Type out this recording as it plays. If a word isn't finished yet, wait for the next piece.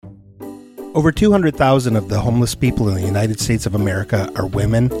Over 200,000 of the homeless people in the United States of America are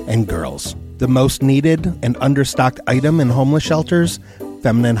women and girls. The most needed and understocked item in homeless shelters,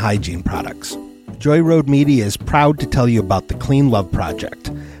 feminine hygiene products. Joy Road Media is proud to tell you about the Clean Love Project.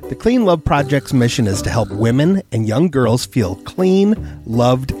 The Clean Love Project's mission is to help women and young girls feel clean,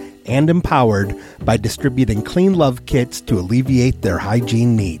 loved, and empowered by distributing Clean Love kits to alleviate their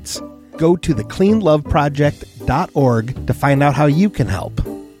hygiene needs. Go to thecleanloveproject.org to find out how you can help.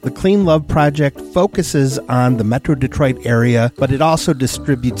 The Clean Love Project focuses on the Metro Detroit area, but it also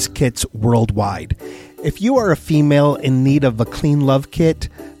distributes kits worldwide. If you are a female in need of a Clean Love kit,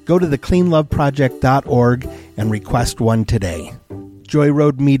 go to thecleanloveproject.org and request one today. Joy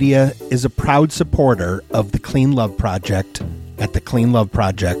Road Media is a proud supporter of the Clean Love Project at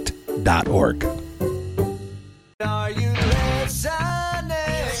thecleanloveproject.org. Are you listening?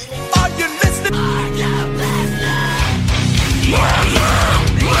 Are you listening? Are you listening? Yo, are you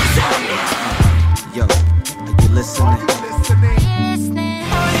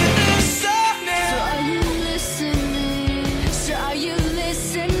listening?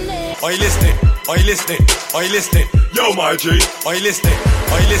 Are you listening? Are you listening? Are you listening? Yo, my G. Are you listening?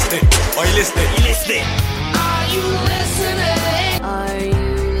 Are you listening? Are you listening? Are you listening? Are you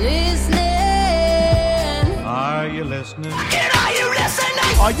listening? Are you listening? Are you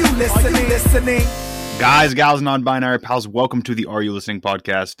listening? Are you listening? Are you listening? Guys, gals, non-binary pals, welcome to the Are You Listening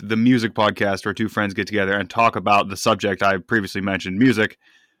podcast, the music podcast where two friends get together and talk about the subject I previously mentioned, music,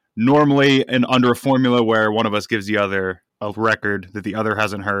 normally under a formula where one of us gives the other a record that the other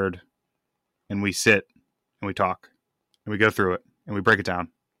hasn't heard, and we sit and we talk and we go through it and we break it down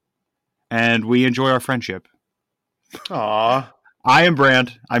and we enjoy our friendship. Aw. I am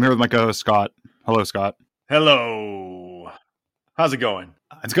Brand. I'm here with my co-host Scott. Hello, Scott. Hello. How's it going?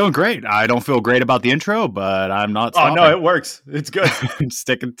 It's going great. I don't feel great about the intro, but I'm not stopping. Oh, no, it works. It's good.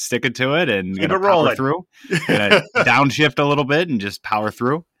 sticking to it and Keep gonna it rolling. power through. Gonna downshift a little bit and just power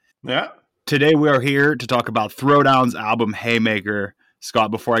through. Yeah. Today we are here to talk about Throwdown's album Haymaker. Scott,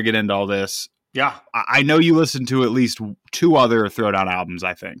 before I get into all this, Yeah. I know you listened to at least two other Throwdown albums,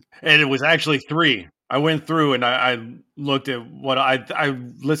 I think. And it was actually 3. I went through and I looked at what I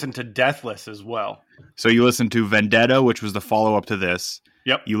listened to Deathless as well. So you listened to Vendetta, which was the follow-up to this.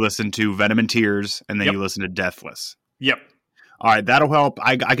 Yep. You listened to Venom and Tears, and then Yep. you listened to Deathless. Yep. All right, that'll help.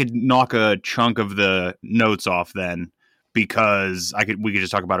 I could knock a chunk of the notes off then, because we could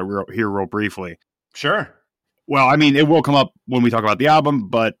just talk about it real briefly. Sure. Well, I mean, it will come up when we talk about the album,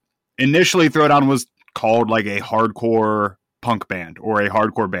 but initially Throwdown was called like a hardcore punk band or a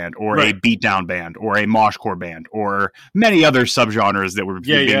hardcore band or a Right. beatdown band or a moshcore band or many other subgenres that were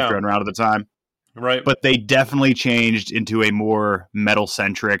being thrown around at the time. Right. But they definitely changed into a more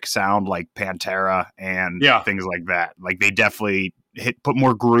metal-centric sound like Pantera and things like that. Like they definitely put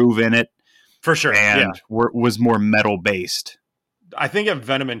more groove in it. For sure. And was more metal-based. I think of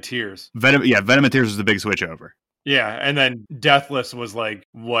Venom and Tears. Venom and Tears was the big switch over. Yeah. And then Deathless was like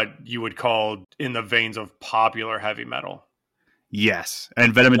what you would call in the veins of popular heavy metal. Yes.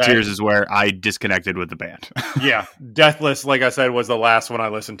 And Venom and Tears is where I disconnected with the band. Yeah. Deathless, like I said, was the last one I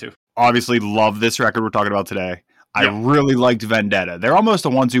listened to. Obviously love this record we're talking about today. I really liked Vendetta. They're almost a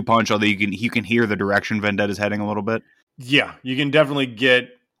 1-2 punch, although you can hear the direction Vendetta's heading a little bit. Yeah. You can definitely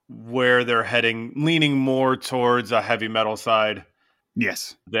get where they're heading, leaning more towards a heavy metal side.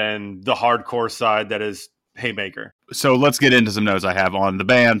 Yes. Than the hardcore side that is Haymaker. So let's get into some notes I have on the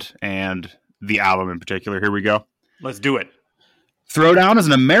band and the album in particular. Here we go. Let's do it. Throwdown is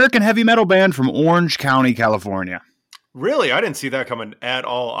an American heavy metal band from Orange County, California. Really? I didn't see that coming at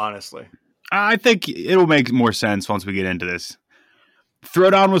all, honestly. I think it'll make more sense once we get into this.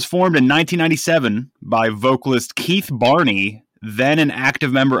 Throwdown was formed in 1997 by vocalist Keith Barney, then an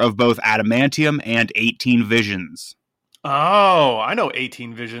active member of both Adamantium and 18 Visions. Oh, I know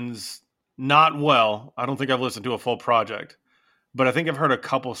 18 Visions not well. I don't think I've listened to a full project, but I think I've heard a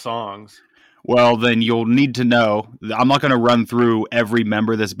couple songs. Well, then you'll need to know. I'm not going to run through every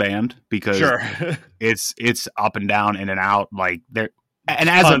member of this band because it's up and down, in and out. Like there, and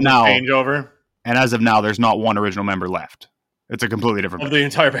as of now, changeover. And as of now, there's not one original member left. It's a completely different of band. the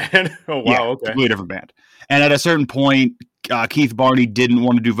entire band. Oh wow, yeah, okay, completely different band. And at a certain point, Keith Barney didn't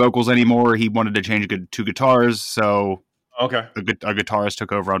want to do vocals anymore. He wanted to change to guitars, so a guitarist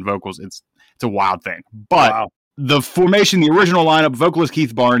took over on vocals. It's a wild thing, but the formation, the original lineup: vocalist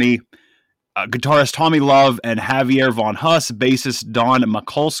Keith Barney, guitarist Tommy Love and Javier Von Huss, bassist Don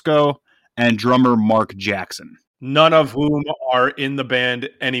Mikulsko, and drummer Mark Jackson. None of whom are in the band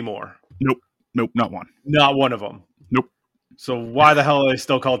anymore. Nope, not one. Not one of them. Nope. So why the hell are they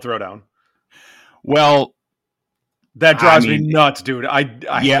still called Throwdown? Well, That drives me nuts, dude. I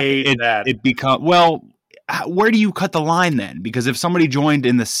hate that. Where do you cut the line then? Because if somebody joined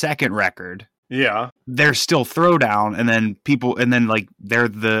in the second record, they're still Throwdown, and then like they're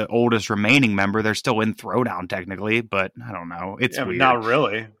the oldest remaining member. They're still in Throwdown technically, but I don't know. It's weird. Not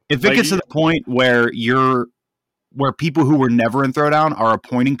really. If it gets to the point where people who were never in Throwdown are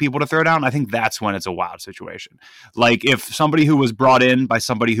appointing people to Throwdown, I think that's when it's a wild situation. Like if somebody who was brought in by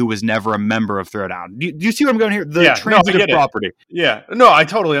somebody who was never a member of Throwdown. Do you see where I'm going here? The transitive property. Yeah. No, I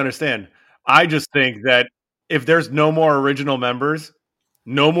totally understand. I just think that if there's no more original members,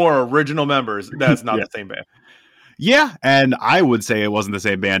 that's not the same band. Yeah, and I would say it wasn't the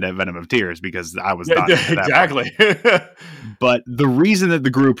same band at Venom of Tears because I was not exactly. But the reason that the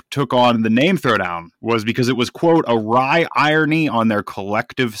group took on the name Throwdown was because it was, quote, a wry irony on their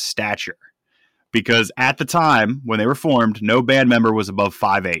collective stature. Because at the time, when they were formed, no band member was above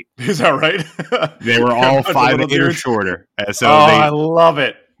 5'8". Is that right? They were all 5'8" or shorter. So I love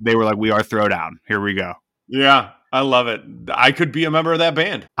it. They were like, we are Throwdown. Here we go. Yeah, I love it. I could be a member of that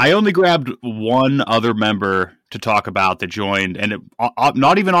band. I only grabbed one other member to talk about that joined, and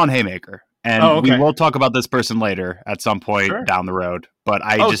not even on Haymaker. And we will talk about this person later at some point down the road. But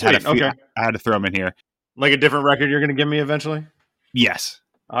I had to throw him in here. Like a different record you're going to give me eventually? Yes.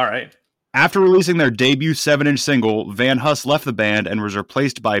 All right. After releasing their debut 7-inch single, Van Huss left the band and was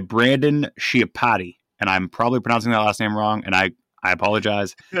replaced by Brandon Chiapati. And I'm probably pronouncing that last name wrong, and I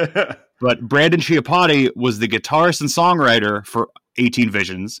apologize. But Brandon Chiapati was the guitarist and songwriter for 18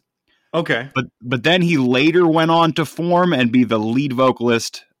 Visions. Okay. But then he later went on to form and be the lead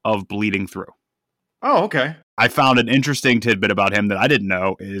vocalist of Bleeding Through. Oh, okay. I found an interesting tidbit about him that I didn't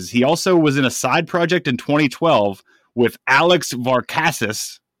know is he also was in a side project in 2012 with Alex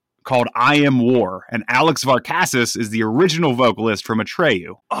Varkasis called I Am War. And Alex Varkasis is the original vocalist from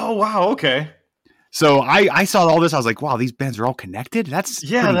Atreyu. Oh, wow. Okay. So I saw all this. I was like, wow, these bands are all connected? That's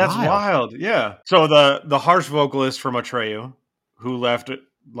wild. Yeah. So the harsh vocalist from Atreyu, who left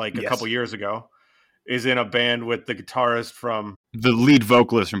like a couple years ago, is in a band with the guitarist from... The lead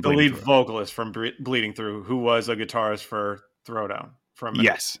vocalist from Bleeding Through, who was a guitarist for Throwdown.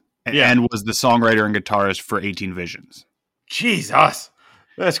 Yes. And was the songwriter and guitarist for 18 Visions. Jesus.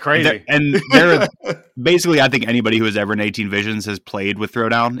 That's crazy. And they're basically, I think anybody who has ever in 18 Visions has played with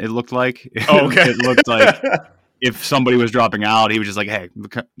Throwdown, it looked like. Oh, okay. It looked like if somebody was dropping out, he was just like, hey,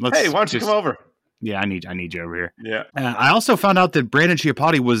 why don't you come over? Yeah, I need you over here. Yeah. I also found out that Brandon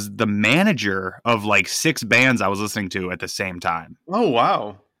Chiapati was the manager of like 6 bands I was listening to at the same time. Oh,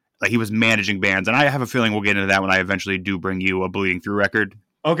 wow. Like he was managing bands. And I have a feeling we'll get into that when I eventually do bring you a Bleeding Through record.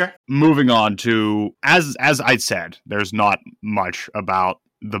 Okay. Moving on to, as I'd said, there's not much about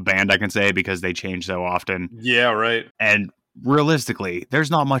the band I can say because they change so often. Yeah, right. And realistically, there's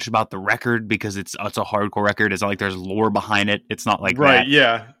not much about the record because it's a hardcore record. It's not like there's lore behind it. It's not like that. Right,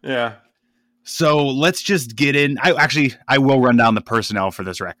 yeah. So let's just get in. I will run down the personnel for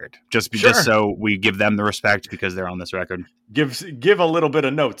this record just so we give them the respect because they're on this record. Give a little bit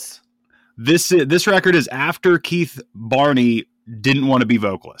of notes. This record is after Keith Barney didn't want to be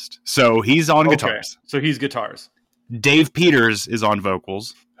vocalist. So he's on guitars. So he's guitars. Dave Peters is on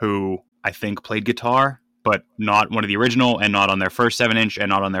vocals, who I think played guitar, but not one of the original and not on their first 7-inch and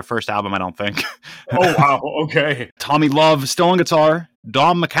not on their first album, I don't think. Oh, wow. Okay. Tommy Love, still on guitar.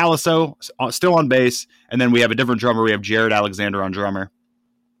 Dom McAlliso, still on bass. And then we have a different drummer. We have Jared Alexander on drummer.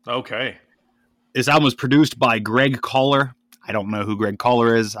 Okay. This album was produced by Greg Collar. I don't know who Greg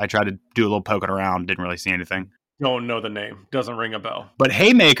Collar is. I tried to do a little poking around. Didn't really see anything. Don't know the name. Doesn't ring a bell. But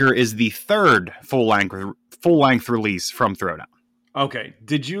Haymaker is the third full-length release from Throwdown. Okay.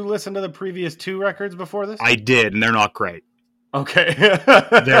 Did you listen to the previous 2 records before this? I did, and they're not great. Okay.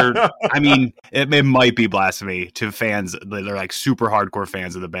 It might be blasphemy to fans. They're like super hardcore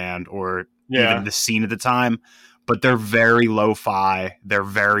fans of the band or even the scene at the time, but they're very lo-fi. They're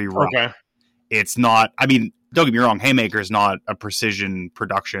very raw. Okay. It's not, don't get me wrong. Haymaker is not a precision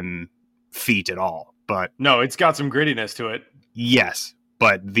production feat at all. But no, it's got some grittiness to it. Yes,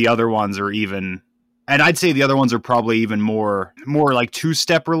 but the other ones are even, and I'd say the other ones are probably even more like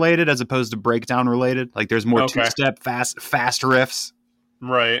 2-step related as opposed to breakdown related. Like there's more 2-step fast riffs.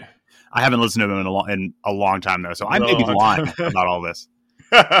 Right. I haven't listened to them in a long time though, so I may be lying about all this.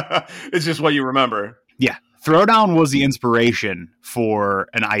 It's just what you remember. Yeah, Throwdown was the inspiration for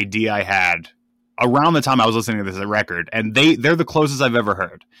an idea I had around the time I was listening to this record, and they're the closest I've ever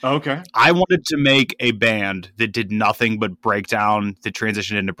heard. Okay. I wanted to make a band that did nothing but breakdown, that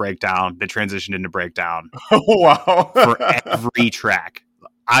transitioned into breakdown, that transitioned into breakdown. Oh, wow. For every track.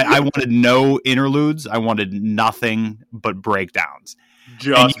 I wanted no interludes. I wanted nothing but breakdowns.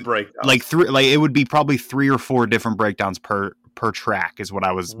 Just breakdowns. Like it would be probably 3 or 4 different breakdowns per track is what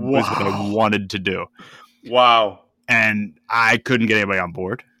I was what I wanted to do. Wow. And I couldn't get anybody on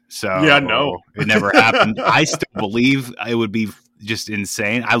board. So yeah, no, it never happened. I still believe it would be just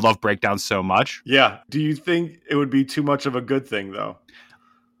insane. I love breakdowns so much. Yeah. Do you think it would be too much of a good thing, though?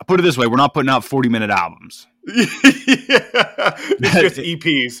 I'll put it this way. We're not putting out 40-minute albums. It's just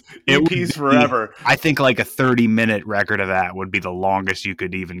EPs. EPs forever. I think like a 30-minute record of that would be the longest you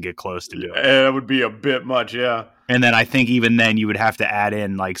could even get close to doing. It would be a bit much, yeah. And then I think even then you would have to add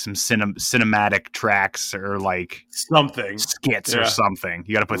in like some cinematic tracks or like something skits or something.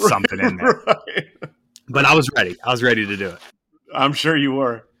 You got to put something in there. Right. But I was ready. I was ready to do it. I'm sure you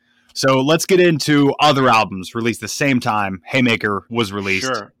were. So let's get into other albums released the same time Haymaker was released.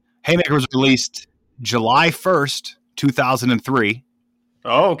 Sure. Haymaker was released July 1st, 2003.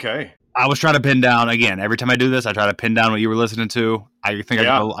 Oh, okay. I was trying to pin down, again, every time I do this, I try to pin down what you were listening to. I think I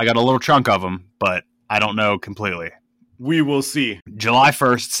got a little chunk of them, but I don't know completely. We will see. July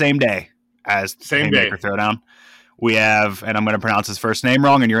 1st, same day as Haymaker Throwdown. We have, and I'm going to pronounce his first name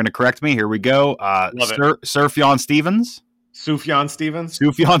wrong, and you're going to correct me. Here we go. Sufjan Stevens. Sufjan Stevens.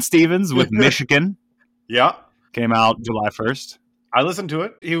 Sufjan Stevens with Michigan. Yeah. Came out July 1st. I listened to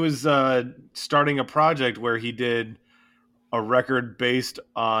it. He was starting a project where he did a record based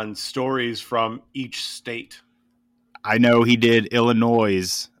on stories from each state. I know he did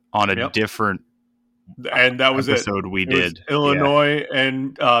Illinois on a different and that was episode we did. Illinois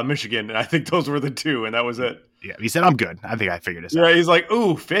and Michigan. And I think those were the two, and that was it. Yeah, he said, I'm good. I think I figured this out. Yeah, he's like,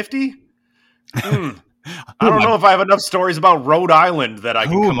 ooh, 50? I don't know if I have enough stories about Rhode Island that I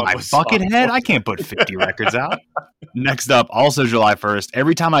can come up with. Buckethead? I can't put 50 records out. Next up, also July 1st,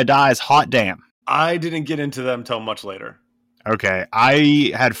 Every Time I Die is Hot Damn. I didn't get into them till much later. Okay.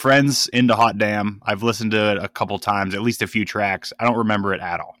 I had friends into Hot Damn. I've listened to it a couple times, at least a few tracks. I don't remember it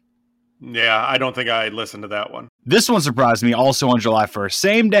at all. Yeah, I don't think I listened to that one. This one surprised me also on July 1st,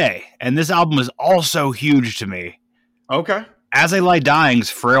 same day. And this album is also huge to me. Okay. As I Lie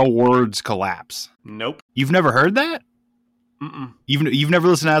Dying's Frail Words Collapse. Nope. You've never heard that? Mm-mm. You've never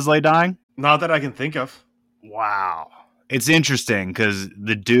listened to As I Lie Dying? Not that I can think of. Wow. It's interesting because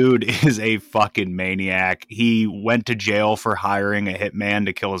the dude is a fucking maniac. He went to jail for hiring a hitman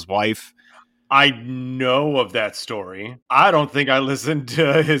to kill his wife. I know of that story. I don't think I listened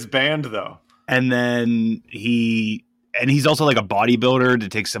to his band, though. And then he's also like a bodybuilder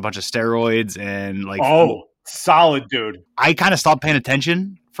that takes a bunch of steroids and like... Oh, solid dude. I kind of stopped paying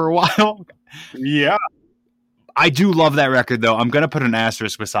attention for a while. Yeah. I do love that record, though. I'm going to put an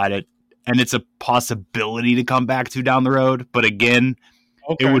asterisk beside it. And it's a possibility to come back to down the road. But again,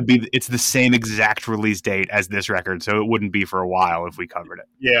 it's the same exact release date as this record. So it wouldn't be for a while if we covered it.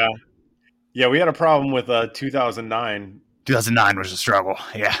 Yeah. Yeah, we had a problem with 2009. 2009 was a struggle.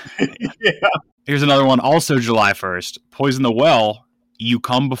 Yeah. Yeah. Here's another one. Also July 1st. Poison the Well, You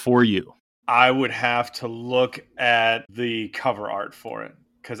Come Before You. I would have to look at the cover art for it.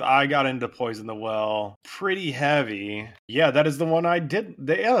 Because I got into Poison the Well pretty heavy. Yeah, that is the one I did.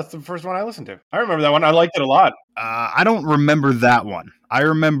 That's the first one I listened to. I remember that one. I liked it a lot. I don't remember that one. I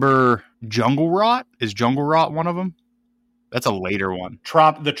remember Jungle Rot. Is Jungle Rot one of them? That's a later one.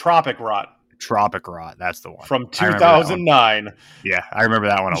 The Tropic Rot. Tropic Rot. That's the one. From 2009. Yeah, I remember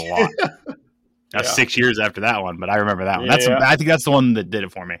that one a lot. That's 6 years after that one, but I remember that one. I think that's the one that did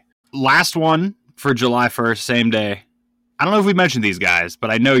it for me. Last one for July 1st, same day. I don't know if we mentioned these guys, but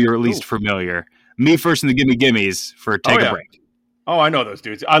I know you're at least familiar. Me First and the Gimme Gimmes for Take a Break. Oh, I know those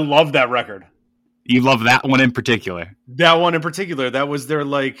dudes. I love that record. You love that one in particular? That one in particular. That was their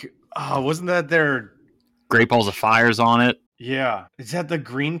wasn't that their... Great Balls of Fire's on it. Yeah. Is that the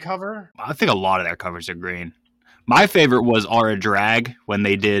green cover? I think a lot of their covers are green. My favorite was Are a Drag when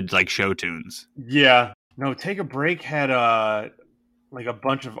they did like show tunes. Yeah. No, Take a Break had like a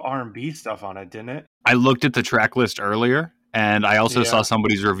bunch of R&B stuff on it, didn't it? I looked at the track list earlier, and I also saw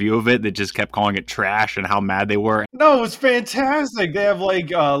somebody's review of it that just kept calling it trash and how mad they were. No, it was fantastic. They have like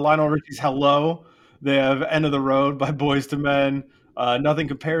Lionel Richie's Hello. They have End of the Road by Boyz II Men. Nothing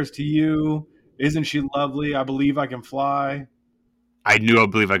Compares to You. Isn't She Lovely? I Believe I Can Fly. I knew I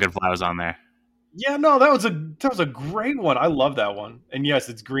Believe I Could Fly was on there. Yeah, no, that was a great one. I love that one. And yes,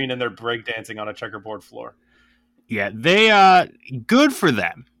 it's green and they're breakdancing on a checkerboard floor. Yeah, they good for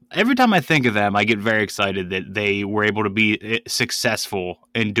them. Every time I think of them, I get very excited that they were able to be successful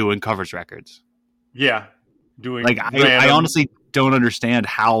in doing covers records. Yeah, doing I honestly don't understand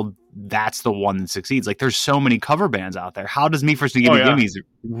how that's the one that succeeds. Like, there's so many cover bands out there. How does Me First and Gimme Gimmes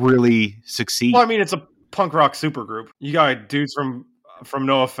really succeed? Well, I mean, it's a punk rock supergroup. You got dudes from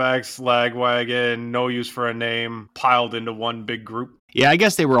NoFX, Lagwagon, No Use for a Name, piled into one big group. Yeah, I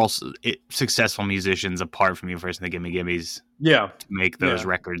guess they were also successful musicians apart from Universe and the Gimme Gimmes. Yeah. To make those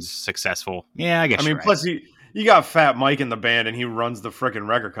records successful. Yeah, I guess. I mean, right. plus you got Fat Mike in the band, and he runs the frickin'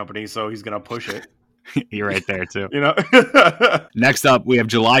 record company, so he's gonna push it. You're right there too. You know. Next up, we have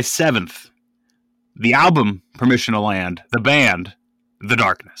July 7th. The album Permission to Land. The band The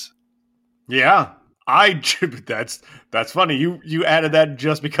Darkness. Yeah. That's funny. You added that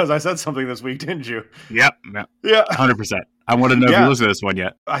just because I said something this week, didn't you? Yep. Yeah. 100%. I want to know if you listened to this one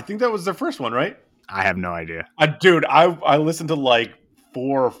yet. I think that was their first one, right? I have no idea. Dude, I listened to like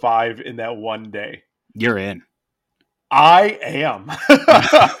 4 or 5 in that one day. You're in. I am.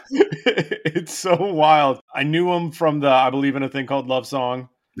 It's so wild. I knew him from the I Believe in a Thing Called Love song.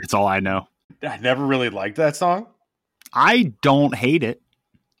 That's all I know. I never really liked that song. I don't hate it.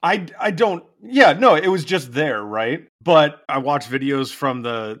 I don't. Yeah, no, it was just there, right? But I watched videos from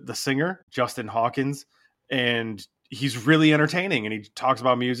the singer, Justin Hawkins, and he's really entertaining, and he talks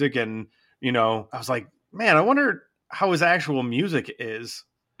about music, and, you know, I was like, man, I wonder how his actual music is.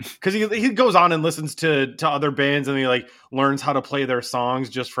 Because he goes on and listens to other bands, and he like learns how to play their songs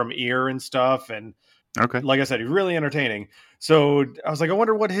just from ear and stuff. And like I said, he's really entertaining. So I was like, I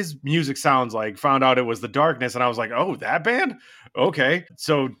wonder what his music sounds like. Found out it was The Darkness, and I was like, oh, that band? Okay.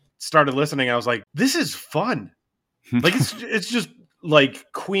 So started listening. I was like, this is fun. Like it's just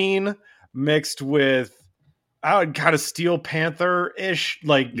like Queen mixed with kind of Steel Panther-ish.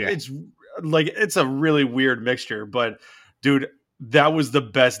 Like it's a really weird mixture. But dude, that was the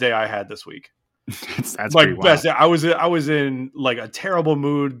best day I had this week. That's like best day. I was in like a terrible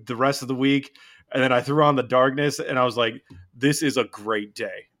mood the rest of the week, and then I threw on The Darkness, and I was like, this is a great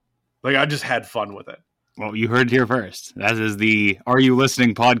day. Like I just had fun with it. Well, you heard it here first. That is the Are You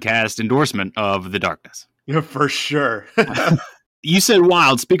Listening podcast endorsement of The Darkness. Yeah, for sure. You said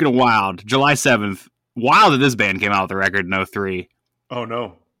Wild. Speaking of Wild, July 7th, Wild, that this band came out with a record in 03. Oh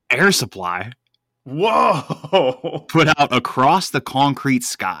no. Air Supply. Whoa! Put out Across the Concrete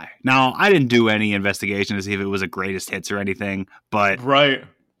Sky. Now, I didn't do any investigation to see if it was a greatest hits or anything, but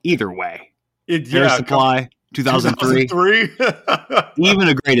either way, Air Supply, 2003. Even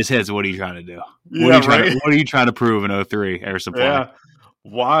a greatest hits, what are you trying to do? What are you trying to prove in 03, Air Supply? Yeah,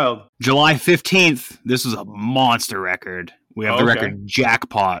 wild. July 15th, this was a monster record. We have the record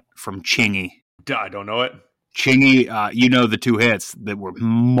Jackpot from Chingy. I don't know it. Chingy, you know the 2 hits that were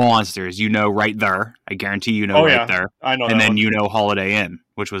monsters. You know Right There. I guarantee you know Right There. I know. And then you know Holiday Inn,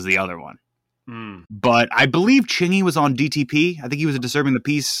 which was the other one. But I believe Chingy was on DTP. I think he was a Disturbing the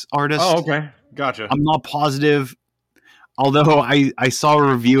Peace artist. Oh, okay. Gotcha. I'm not positive. Although I saw a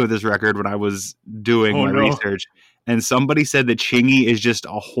review of this record when I was doing my research, and somebody said that Chingy is just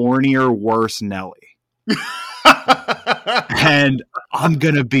a hornier, worse Nelly. And I'm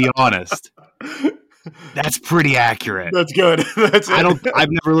going to be honest. That's pretty accurate. That's good. I've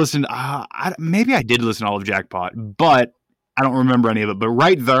never listened. Maybe I did listen to all of Jackpot, but I don't remember any of it. But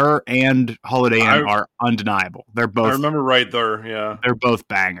Right There and Holiday Inn are undeniable. They're both. I remember Right There. Yeah, they're both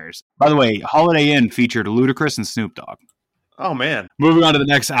bangers. By the way, Holiday Inn featured Ludacris and Snoop Dogg. Oh man! Moving on to the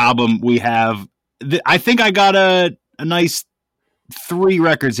next album, we have. I think I got a nice 3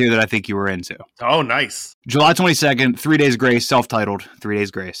 records here that I think you were into. Oh, nice. July 22nd, 3 Days Grace, self-titled 3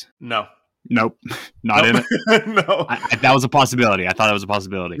 Days Grace. No. Nope. Not in it. No. That was a possibility. I thought that was a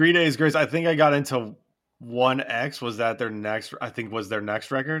possibility. 3 Days Grace. I think I got into 1X. Was that their next? I think was their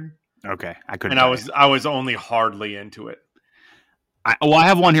next record. Okay. I couldn't. And I was only hardly into it. I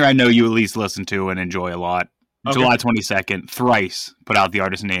have one here I know you at least listen to and enjoy a lot. Okay. July 22nd, Thrice put out The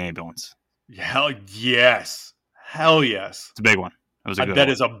Artist in the Ambulance. Hell yes. Hell yes. It's a big one. That was a good That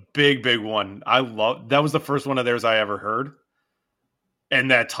one. is a big one. That was the first one of theirs I ever heard.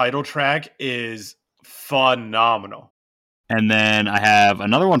 And that title track is phenomenal. And then I have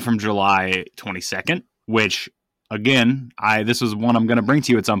another one from July 22nd, which, again, this was one I'm going to bring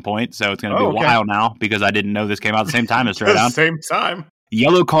to you at some point, so it's going to be a while now because I didn't know this came out at the same time as Throwdown. Same time.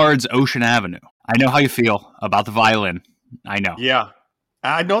 Yellow Card's Ocean Avenue. I know how you feel about the violin. I know. Yeah.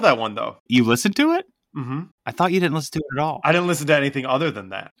 I know that one, though. You listened to it? Mm-hmm. I thought you didn't listen to it at all. I didn't listen to anything other than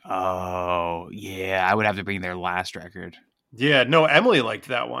that. Oh, yeah. I would have to bring their last record. Yeah, no, Emily liked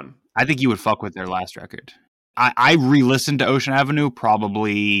that one. I think you would fuck with their last record. I re-listened to Ocean Avenue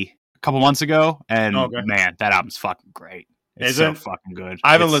probably a couple months ago, and man, that album's fucking great. It's so fucking good.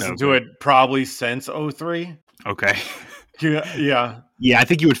 I haven't listened to it probably since 03. Okay. Yeah. Yeah, I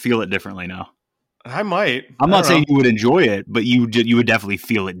think you would feel it differently now. I might. I'm not saying you would enjoy it, but you would definitely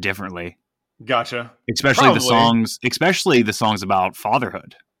feel it differently. Gotcha. Especially the songs about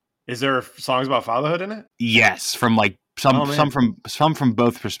fatherhood. Is there songs about fatherhood in it? Yes, from like some from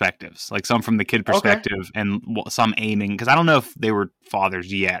both perspectives, like some from the kid perspective and some aiming, because I don't know if they were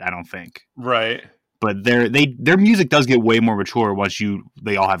fathers yet. I don't think. Right. But their music does get way more mature once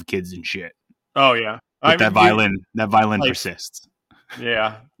they all have kids and shit. Oh yeah, that violin persists.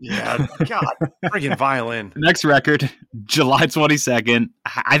 Yeah. God, freaking violin. Next record, July 22nd.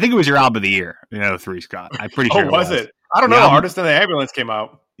 I think it was your album of the year in 03, Scott. I'm pretty sure. Oh, was it? I don't know. Artist in the Ambulance came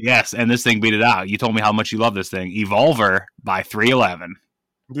out. Yes, and this thing beat it out. You told me how much you love this thing. Evolver by 311.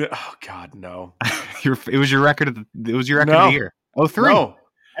 Oh God, no. It was your record. Of the year. 03. No,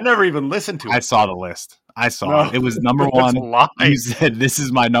 I never even listened to it. I saw the list. It. It was number one. You said this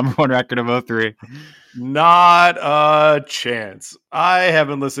is my number one record of 03. Not a chance. I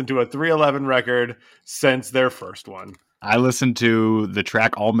haven't listened to a 311 record since their first one. I listened to the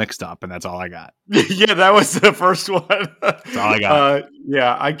track All Mixed Up, and that's all I got. Yeah, that was the first one. That's all I got.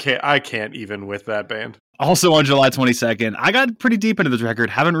 Yeah, I can't even with that band. Also on July 22nd, I got pretty deep into this record.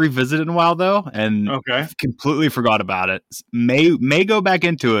 Haven't revisited in a while though, and completely forgot about it. May go back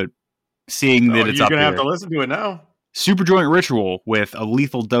into it, seeing that it's up here. You're gonna have to listen to it now. Superjoint Ritual with A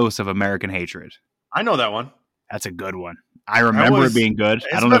Lethal Dose of American Hatred. I know that one. That's a good one. I remember it being good.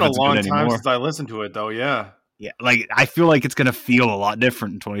 I don't know if it's good anymore. It's been a long time since I listened to it though. Yeah. Yeah, like I feel like it's gonna feel a lot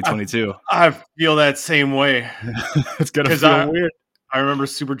different in 2022. I feel that same way. It's gonna feel weird. I remember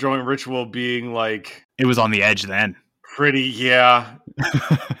Superjoint Ritual being like, it was on the edge then. Pretty, yeah.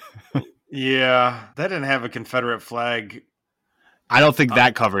 Yeah. That didn't have a Confederate flag. I don't think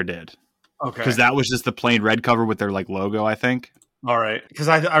that cover did. Okay. Because that was just the plain red cover with their like logo, I think. All right. Because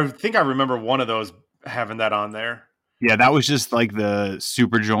I think I remember one of those having that on there. Yeah, that was just like the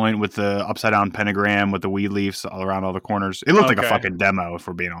super joint with the upside down pentagram with the weed leaves all around all the corners. It looked like a fucking demo, if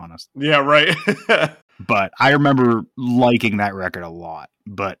we're being honest. Yeah, right. But I remember liking that record a lot,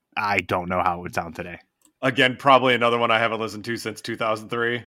 but I don't know how it would sound today. Again, probably another one I haven't listened to since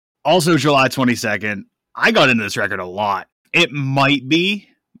 2003. Also, July 22nd, I got into this record a lot. It might be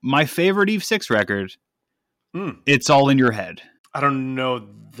my favorite Eve 6 record. It's All in Your Head. I don't know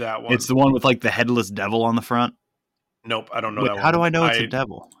that one. It's the one with like the headless devil on the front. Nope, I don't know that one. How do I know it's a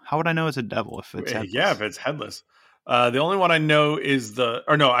devil? How would I know it's a devil if it's headless? Yeah, if it's headless. The only one I know is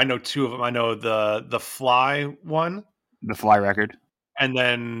I know two of them. I know the Fly one. The Fly record. And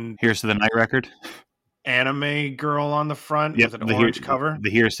then Here's to the Night record. Anime girl on the front with an orange cover.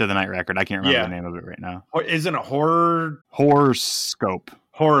 The Here's to the Night record. I can't remember the name of it right now. Or isn't it horror? Horoscope.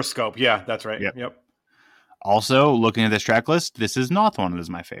 Horoscope. Yeah, that's right. Yep. Also, looking at this track list, this is not one that is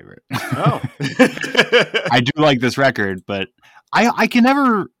my favorite. Oh. I do like this record, but I can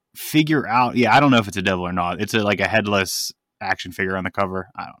never figure out. Yeah, I don't know if it's a devil or not. It's like a headless action figure on the cover.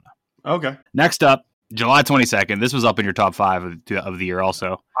 I don't know. Okay. Next up, July 22nd. This was up in your top 5 of the year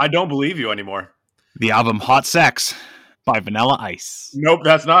also. I don't believe you anymore. The album Hot Sex by Vanilla Ice. Nope,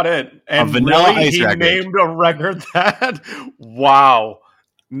 that's not it. And a Vanilla Ice he record. Named a record that? Wow.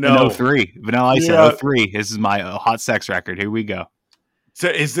 No. In 03. Vanilla Ice in 03. This is my Hot Sex record. Here we go. So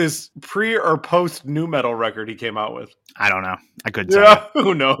is this pre or post nu metal record he came out with? I don't know. I couldn't tell you.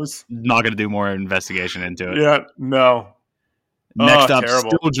 Who knows? Not going to do more investigation into it. Yeah, no. Next up,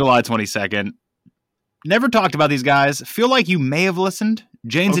 terrible. Still July 22nd. Never talked about these guys. Feel like you may have listened.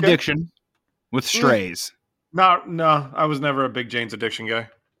 Jane's Addiction with Strays. No, I was never a big Jane's Addiction guy.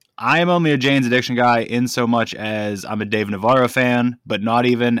 I am only a Jane's Addiction guy in so much as I'm a Dave Navarro fan, but not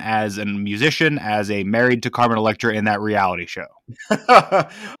even as a musician, as a married to Carmen Electra in that reality show.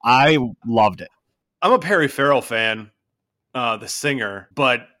 I loved it. I'm a Perry Farrell fan, the singer,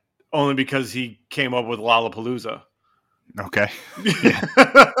 but only because he came up with Lollapalooza. Okay. Yeah.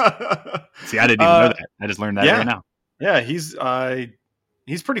 See, I didn't even know that. I just learned that right now. Yeah, he's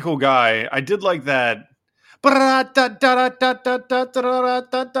pretty cool guy. I did like that. Whatever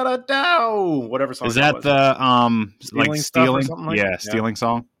song is that the stealing stealing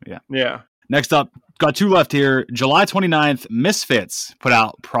song. Yeah. Next up, got 2 left here. July 29th, Misfits put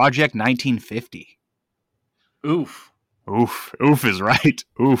out Project 1950. Oof is right.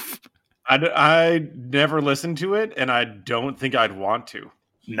 Oof. I never listened to it, and I don't think I'd want to.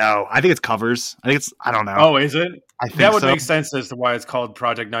 No, I think it's covers. I don't know. Oh, is it? I think that would make sense as to why it's called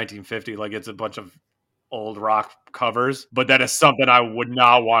Project 1950. Like it's a bunch of old rock covers, but that is something I would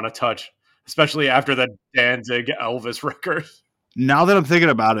not want to touch, especially after the Danzig Elvis record. Now that I'm thinking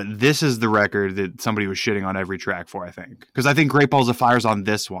about it, this is the record that somebody was shitting on every track for, I think. Because I think Great Balls of Fire's on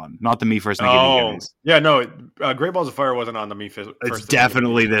this one, not the Me First and Give Me Gimmies. Yeah, no, Great Balls of Fire wasn't on the Me First. It's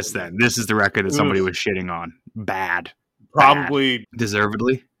definitely this then. This is the record that somebody was shitting on. Bad. Probably.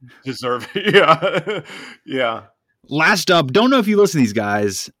 Deservedly. Yeah. Yeah. Last up, don't know if you listen to these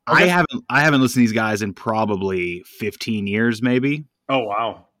guys. Okay. I haven't listened to these guys in probably 15 years, maybe. Oh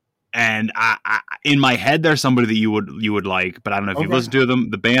wow! And I in my head, they're somebody that you would like, but I don't know if you've listened to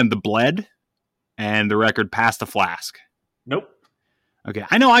them. The band The Bled and the record Pass the Flask. Nope. Okay,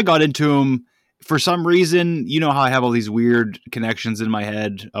 I know I got into them for some reason. You know how I have all these weird connections in my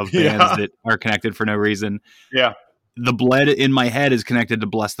head of bands that are connected for no reason. Yeah. The Bled in my head is connected to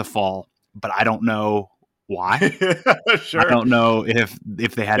Bless the Fall, but I don't know why. Sure. I don't know if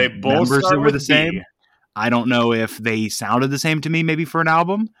they had members that were the same. I don't know if they sounded the same to me maybe for an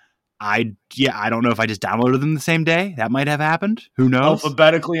album. I don't know if I just downloaded them the same day. That might have happened. Who knows?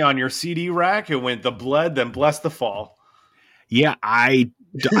 Alphabetically on your CD rack, it went The Bled, then Bless the Fall. Yeah, I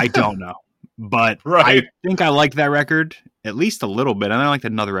don't know. But Right. I think I liked that record at least a little bit. And I liked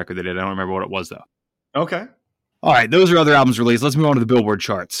another record they did. I don't remember what it was, though. Okay. All right, those are other albums released. Let's move on to the Billboard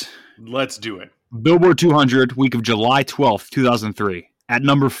charts. Let's do it. Billboard 200, week of July 12th, 2003. At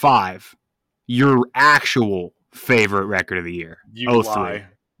number 5, your actual favorite record of the year. You lie.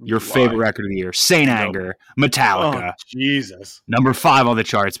 Your favorite record of the year. Saint Anger, Metallica. Oh, Jesus. Number 5 on the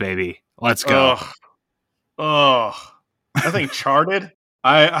charts, baby. Let's go. Ugh. That thing charted.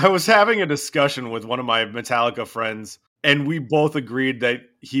 I was having a discussion with one of my Metallica friends, and we both agreed that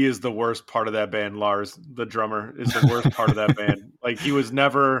he is the worst part of that band. Lars, the drummer, is the worst part of that band. Like, he was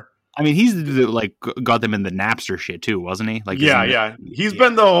never... I mean, he's like got them in the Napster shit too, wasn't he? Like, yeah. He's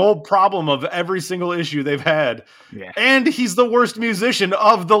been the whole problem of every single issue they've had. Yeah. And he's the worst musician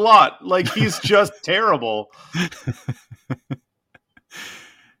of the lot. Like, he's just terrible.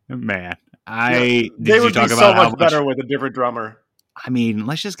 Man, they would be so much better with a different drummer. I mean,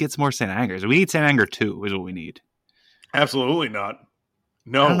 let's just get some more Saint Angers. We need Saint Anger 2 is what we need. Absolutely not.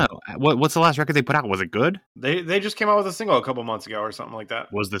 No. I don't know. What's the last record they put out? Was it good? They just came out with a single a couple months ago or something like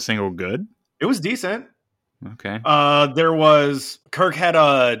that. Was the single good? It was decent. Okay. There was Kirk had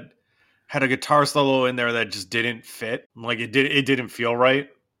a guitar solo in there that just didn't fit. Like, it didn't feel right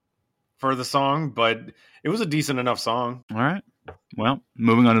for the song, but it was a decent enough song. All right. Well,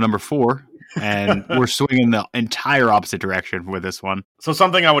 moving on to number 4, and we're swinging the entire opposite direction with this one. So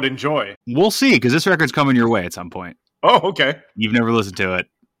something I would enjoy. We'll see, because this record's coming your way at some point. Oh, okay. You've never listened to it.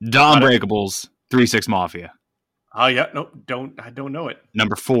 Dawn Breakables, 3-6 Mafia. Oh, yeah. No, I don't know it.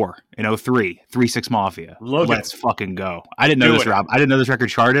 Number 4 in 03, 3-6 Mafia. Let's fucking go. I didn't know this record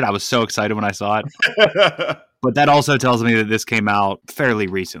charted. I was so excited when I saw it. But that also tells me that this came out fairly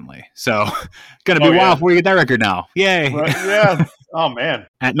recently. So, gonna be wild before we get that record now. Yay. Right, yeah. Oh, man.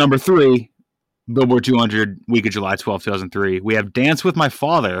 At number 3, Billboard 200, week of July 12, 2003, we have Dance with My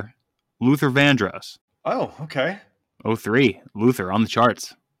Father, Luther Vandross. Oh, okay. 03, Luther on the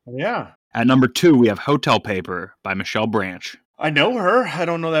charts. Yeah. At number 2, we have Hotel Paper by Michelle Branch. I know her. I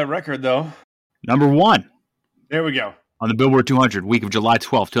don't know that record, though. Number 1. There we go. On the Billboard 200, week of July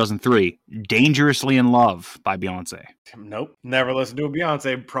 12, 2003, Dangerously in Love by Beyonce. Nope. Never listened to a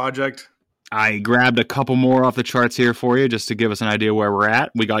Beyonce project. I grabbed a couple more off the charts here for you just to give us an idea where we're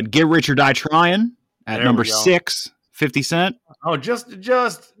at. We got Get Rich or Die Trying at number 6, 50 Cent. Oh, just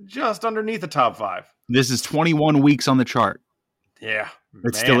underneath the top 5. This is 21 weeks on the chart. Yeah.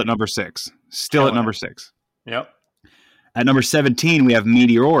 It's still at number 6. Still at number 6. Yep. At number 17, we have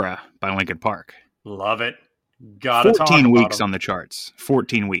Meteora by Linkin Park. Love it. Gotta 14 weeks on the charts.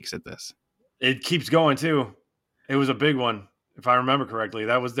 14 weeks at this. It keeps going, too. It was a big one, if I remember correctly.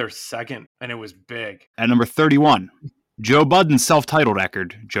 That was their second, and it was big. At number 31, Joe Budden's self-titled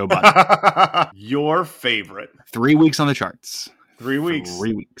record, Joe Budden. Your favorite. 3 weeks on the charts. 3 weeks.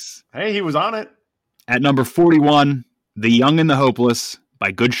 3 weeks. Hey, he was on it. At number 41, The Young and the Hopeless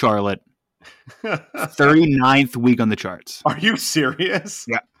by Good Charlotte. 39th week on the charts. Are you serious?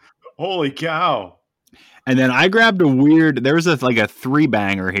 Yeah. Holy cow. And then I grabbed there was a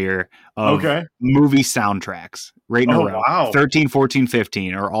 3-banger here of movie soundtracks right in a row. Wow. 13, 14,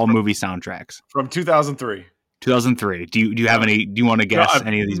 15 are all movie soundtracks. From 2003. 2003. Do you have any, do you want to guess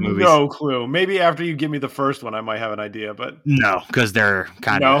any of these movies? No clue. Maybe after you give me the first one, I might have an idea, but. No, because they're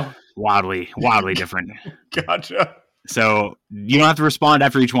kind of wildly different. Gotcha. So you don't have to respond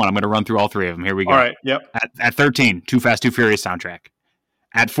after each one. I'm going to run through all 3 of them. Here we go. All right. Yep. At 13, Too Fast, Too Furious soundtrack.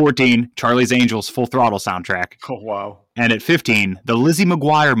 At 14, Charlie's Angels Full Throttle soundtrack. Oh, wow. And at 15, the Lizzie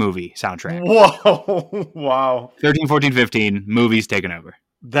McGuire movie soundtrack. Whoa. Wow. 13, 14, 15, movies taken over.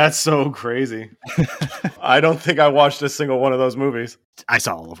 That's so crazy. I don't think I watched a single one of those movies. I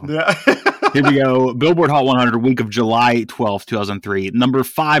saw all of them. Yeah. Here we go. Billboard Hot 100, week of July 12, 2003. Number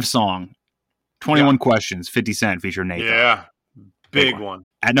 5 song, 21 Questions, 50 Cent featuring Nathan. Yeah. Big one.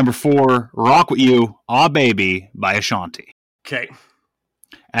 At number 4, Rock With You, Aw Baby by Ashanti. Okay.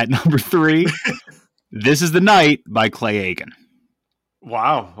 At number 3, This Is the Night by Clay Aiken.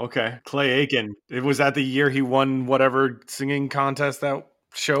 Wow. Okay. Clay Aiken. It was that the year he won whatever singing contest that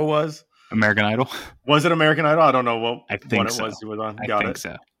show was? American Idol? Was it American Idol? I don't know what I think it so. was he was on. I Got think it.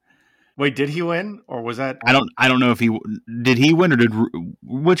 so. Wait, did he win? Or was that... I don't know if he... Did he win or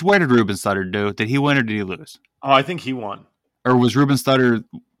where did Ruben Studdard do? Did he win or did he lose? Oh, I think he won. Or was Ruben Studdard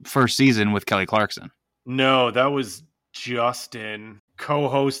first season with Kelly Clarkson? No, that was Justin,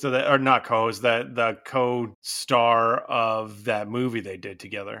 co-host of that, or not co-host, the co-star of that movie they did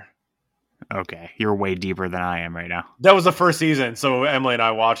together. Okay, you're way deeper than I am right now. That was the first season, so Emily and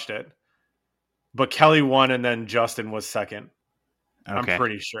I watched it. But Kelly won, and then Justin was second. Okay. I'm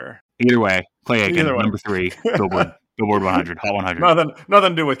pretty sure. Either way, Clay Aiken, Either way. number 3, Billboard 100, Hot 100. Nothing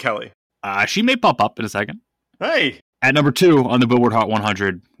to do with Kelly. She may pop up in a second. Hey. At number 2 on the Billboard Hot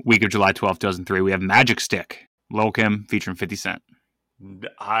 100, week of July 12, 2003, we have Magic Stick, Lil' Kim featuring 50 Cent.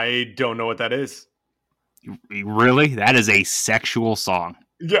 I don't know what that is. Really? That is a sexual song.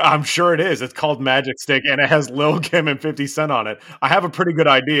 Yeah, I'm sure it is. It's called Magic Stick, and it has Lil' Kim and 50 Cent on it. I have a pretty good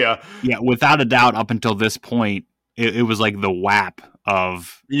idea. Yeah, without a doubt, up until this point, it was like the WAP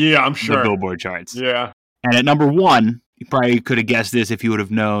of I'm sure. the Billboard charts. Yeah. And at number 1, you probably could have guessed this if you would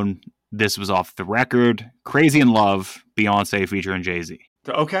have known this was off the record. Crazy in Love, Beyonce featuring Jay-Z.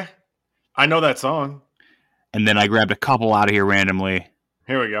 Okay. I know that song. And then I grabbed a couple out of here randomly.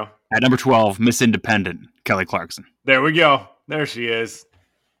 Here we go. At number 12, Miss Independent, Kelly Clarkson. There we go. There she is.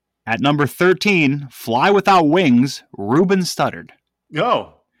 At number 13, Fly Without Wings, Ruben Studdard.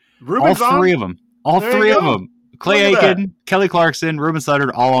 Go. Ruben's all three on? of them. All There three you of go. them. Clay Look at Aiken, Kelly Clarkson, Ruben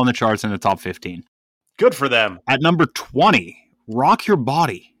Studdard, all on the charts in the top 15. Good for them. At number 20, Rock Your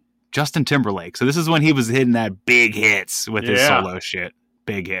Body, Justin Timberlake. So this is when he was hitting that big hits with his solo shit.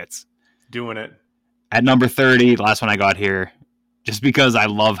 Big hits. Doing it. At number 30, last one I got here, just because I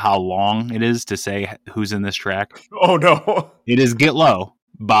love how long it is to say who's in this track. Oh, no. It is Get Low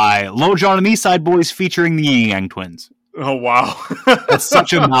by Lil Jon and the East Side Boys featuring the Yin Yang Twins. Oh, wow. That's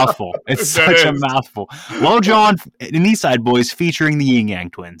such a mouthful. It's That such a is. mouthful. Lil Jon and the East Side Boys featuring the Yin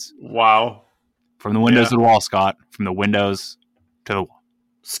Yang Twins. Wow. From the windows to the wall, Scott. From the windows to the wall.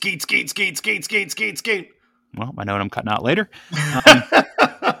 Skeet, skeet, skeet, skeet, skeet, skeet, skeet. Well, I know what I'm cutting out later.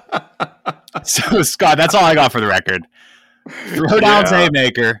 So, Scott, that's all I got for the record. Throwdown's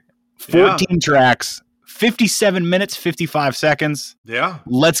Haymaker, 14 tracks, 57 minutes, 55 seconds. Yeah.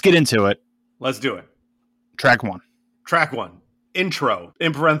 Let's get into it. Let's do it. Track 1. Track 1. Intro.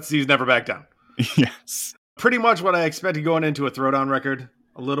 In parentheses, never back down. Yes. Pretty much what I expected going into a Throwdown record.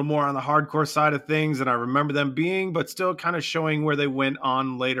 A little more on the hardcore side of things than I remember them being, but still kind of showing where they went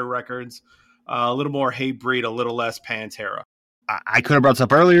on later records. A little more Hatebreed, a little less Pantera. I could have brought this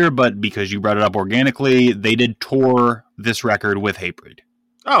up earlier, but because you brought it up organically, they did tour this record with Hatebreed.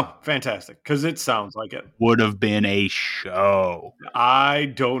 Oh, fantastic. Because it sounds like it. Would have been a show. I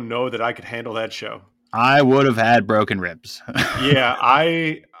don't know that I could handle that show. I would have had broken ribs. Yeah,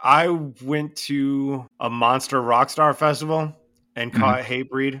 I went to a Monster Rockstar Festival and caught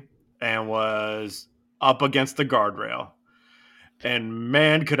Hatebreed and was up against the guardrail. And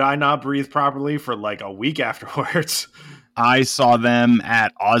man, could I not breathe properly for like a week afterwards. I saw them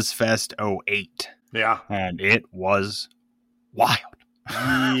at Ozfest 08. Yeah. And it was wild.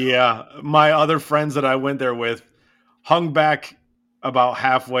 Yeah. My other friends that I went there with hung back about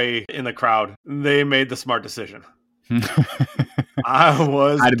halfway in the crowd. They made the smart decision. I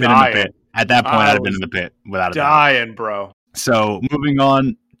was I'd have been dying. in the pit. At that point, I'd have been in the pit without a doubt. Dying, bro. So moving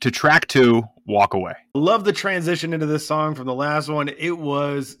on to track 2, Walk Away. Love the transition into this song from the last one. It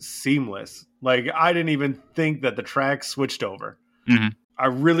was seamless. Like, I didn't even think that the track switched over. Mm-hmm. I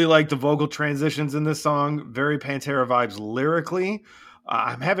really like the vocal transitions in this song. Very Pantera vibes lyrically.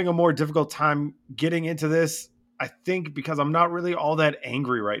 I'm having a more difficult time getting into this, I think, because I'm not really all that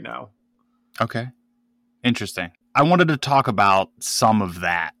angry right now. Okay. Interesting. I wanted to talk about some of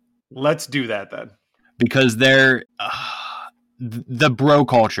that. Let's do that then. Because they're... the bro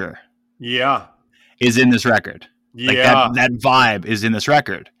culture Yeah. is in this record. Like that vibe is in this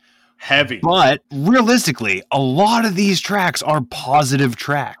record. Heavy. But realistically, a lot of these tracks are positive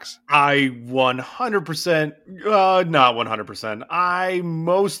tracks. I 100%, not 100%. I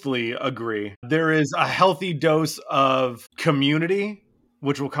mostly agree. There is a healthy dose of community,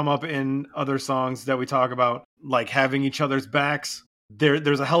 which will come up in other songs that we talk about, like having each other's backs.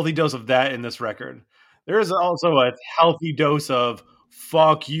 There's a healthy dose of that in this record. There is also a healthy dose of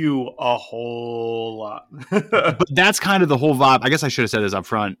fuck you a whole lot. But that's kind of the whole vibe. I guess I should have said this up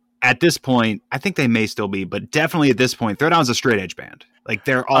front. At this point, I think they may still be, but definitely at this point, Throwdown's a straight edge band. Like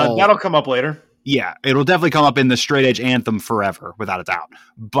they're all that'll come up later. Yeah, it'll definitely come up in the straight edge anthem forever, without a doubt.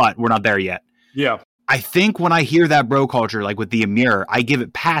 But we're not there yet. Yeah. I think when I hear that bro culture, like with the Amir, I give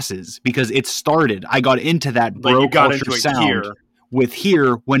it passes because it started. I got into that bro culture sound with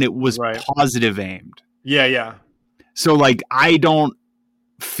here when it was positive aimed. Yeah. So like I don't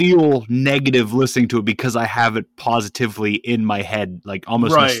feel negative listening to it because I have it positively in my head, like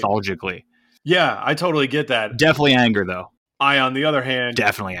almost nostalgically. Yeah, I totally get that. Definitely anger though. I, on the other hand,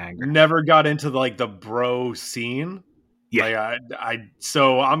 definitely anger. Never got into like the bro scene. Yeah. Like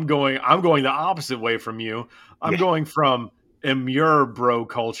so I'm going the opposite way from you. I'm going from Amur bro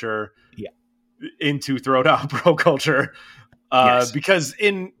culture into Throwdown bro culture. Because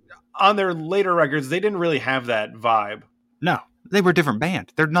on their later records, they didn't really have that vibe. No, they were a different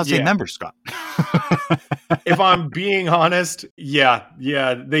band. They're not the same members, Scott. If I'm being honest,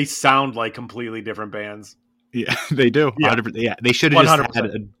 they sound like completely different bands. Yeah, they do. Yeah, they should have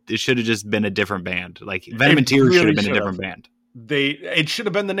it should have just been a different band. Like Venom and Tears should have been a different band. It should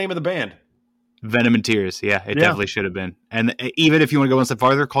have been the name of the band. Venom and Tears. Yeah, it definitely should have been. And even if you want to go one step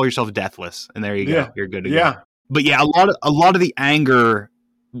farther, call yourself Deathless, and there you go. You're good to go. But yeah, a lot of the anger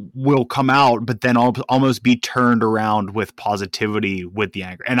will come out, but then almost be turned around with positivity with the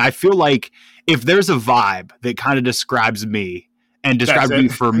anger. And I feel like if there's a vibe that kind of describes me and described me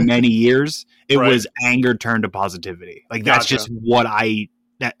for many years, it was anger turned to positivity. Like that's just what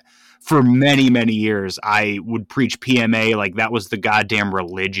for many, many years, I would preach PMA. Like that was the goddamn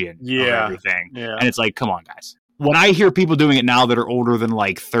religion of everything. Yeah. And it's like, come on guys. When I hear people doing it now that are older than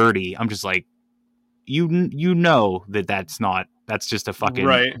like 30, I'm just like, you know that's just a fucking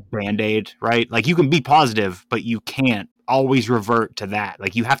Band-Aid, right? Like you can be positive, but you can't always revert to that.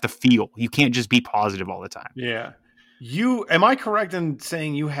 Like you have to feel. You can't just be positive all the time. Yeah. Am I correct in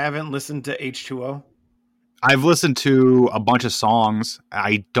saying you haven't listened to H2O? I've listened to a bunch of songs.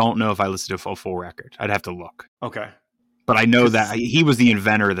 I don't know if I listened to a full record. I'd have to look. Okay. But I know that he was the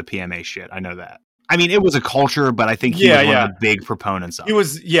inventor of the PMA shit. I know that. I mean, it was a culture, but I think he was one of the big proponents of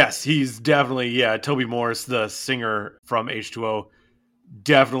it. He's definitely, Toby Morris, the singer from H2O,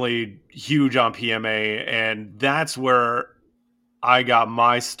 definitely huge on PMA. And that's where I got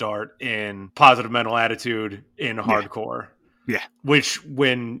my start in positive mental attitude in hardcore. Yeah. Which,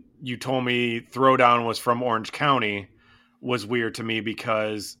 when you told me Throwdown was from Orange County, was weird to me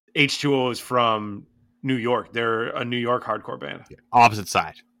because H2O is from New York. They're a New York hardcore band. Opposite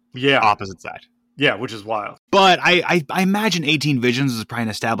side. Yeah. Opposite side. Yeah, which is wild. But I imagine 18 Visions is probably an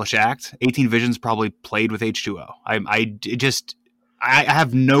established act. 18 Visions probably played with H2O. I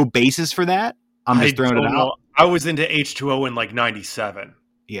have no basis for that. I'm just throwing it out. I was into H2O in like 97.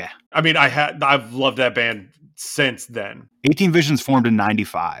 Yeah. I mean, I've loved that band since then. 18 Visions formed in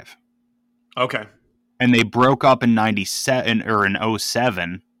 95. Okay. And they broke up in 97 or in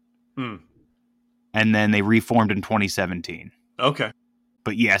 07. And then they reformed in 2017. Okay.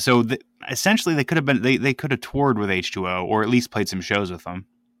 But yeah, so essentially they could have been they could have toured with H2O or at least played some shows with them.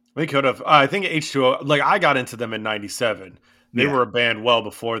 They could have. I think H2O, like I got into them in 97. They were a band well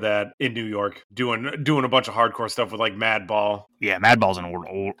before that in New York, doing a bunch of hardcore stuff with like Madball. Yeah, Madball's an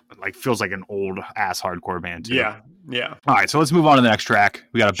old like feels like an old ass hardcore band too. Yeah. All right, so let's move on to the next track.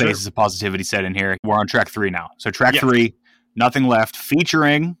 We got a basis of positivity set in here. We're on track 3 now. So track 3, Nothing Left,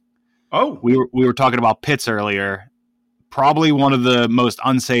 featuring. Oh, we were talking about pits earlier. Probably one of the most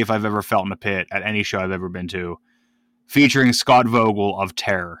unsafe I've ever felt in a pit at any show I've ever been to. Featuring Scott Vogel of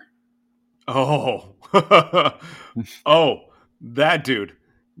Terror. Oh. That dude.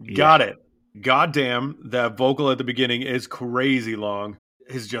 Got it. Goddamn, that vocal at the beginning is crazy long.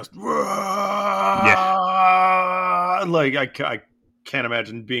 It's just... Like, I can't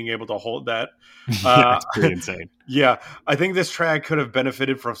imagine being able to hold that. It's pretty insane. Yeah. I think this track could have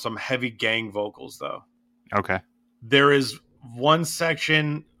benefited from some heavy gang vocals, though. Okay. There is one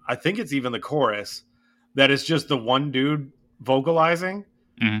section, I think it's even the chorus, that is just the one dude vocalizing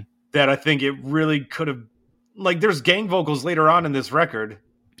that I think it really could have... Like, there's gang vocals later on in this record.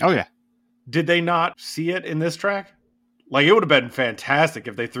 Oh, yeah. Did they not see it in this track? Like, it would have been fantastic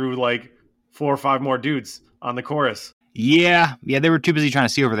if they threw, like, 4 or 5 more dudes on the chorus. Yeah, they were too busy trying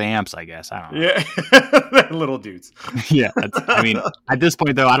to see over the amps, I guess. I don't know. Yeah, little dudes. Yeah, I mean, at this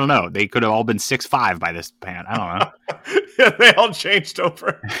point, though, I don't know. They could have all been 6'5" by this band. I don't know. Yeah, they all changed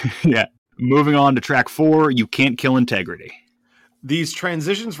over. Yeah. Moving on to track 4, You Can't Kill Integrity. These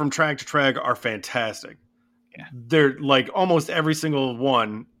transitions from track to track are fantastic. Yeah. They're like almost every single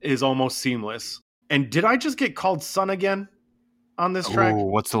one is almost seamless. And did I just get called son again on this track? Oh,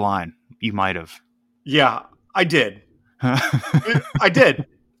 what's the line? You might have. Yeah, I did. I did.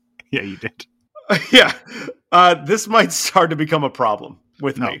 Yeah, you did. Yeah. This might start to become a problem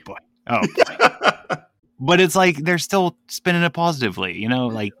with me. Boy. Oh, boy. But it's like they're still spinning it positively, you know?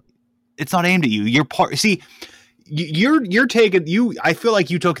 Like, It's not aimed at you. You're part. See, you're taking you. I feel like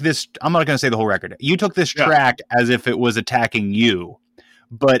you took this. I'm not going to say the whole record. You took this track as if it was attacking you,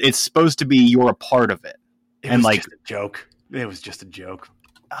 but it's supposed to be you're a part of it. It was just a joke. It was just a joke.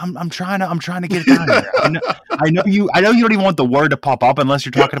 I'm trying to get it down here. I know you don't even want the word to pop up unless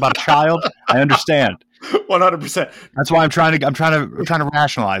you're talking about a child. I understand. 100%. That's why I'm trying to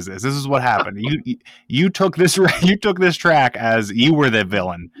rationalize this. This is what happened. You took this track as you were the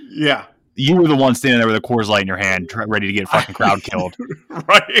villain. Yeah. You were the one standing there with a Coors Light in your hand, ready to get fucking crowd killed.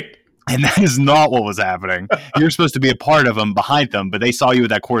 Right. And that is not what was happening. You're supposed to be a part of them, behind them, but they saw you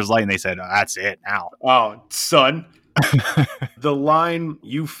with that Coors Light and they said, oh, that's it now. Oh, son. The line,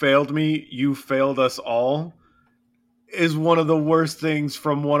 "You failed me, you failed us all," is one of the worst things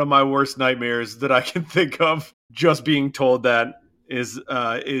from one of my worst nightmares that I can think of. Just being told that is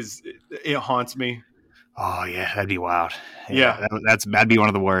it haunts me. Oh yeah, that'd be wild. Yeah. That'd be one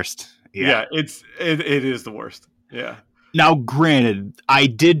of the worst. Yeah, it is the worst. Yeah. Now, granted, I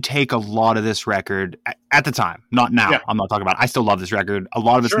did take a lot of this record at the time, not now. Yeah. I'm not talking about it. I still love this record. A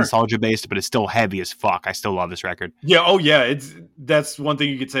lot of it's nostalgia based, but it's still heavy as fuck. I still love this record. Yeah. Oh yeah. That's one thing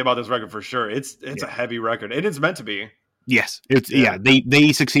you could say about this record for sure. It's a heavy record, and it's meant to be. Yes.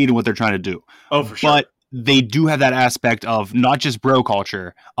 They succeed in what they're trying to do. Oh, for sure. But they do have that aspect of not just bro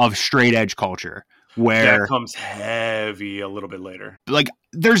culture, of straight edge culture. Where that comes heavy a little bit later. Like,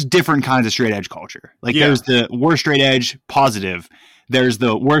 there's different kinds of straight edge culture. Like, there's the we're straight edge positive. There's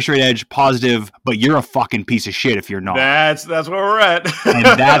the we're straight edge positive, but you're a fucking piece of shit if you're not. That's where we're at.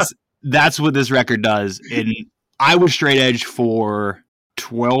 And that's what this record does. And I was straight edge for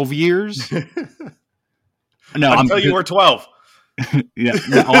 12 years. No, until you were 12. Yeah.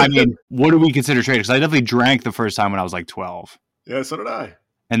 No, I mean, what do we consider straight edge? Because I definitely drank the first time when I was like 12. Yeah, so did I.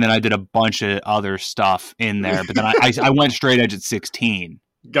 And then I did a bunch of other stuff in there. But then I went straight edge at 16.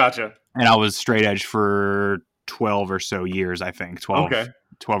 Gotcha. And I was straight edge for 12 or so years, I think. 12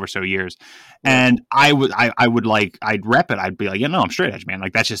 or so years. And I'd rep it. I'd be like, I'm straight edge, man.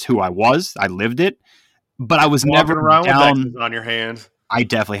 Like, that's just who I was. I lived it. But I was never around down. With X's on your hands. I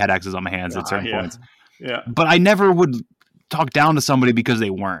definitely had X's on my hands at certain points. Yeah. But I never would talk down to somebody because they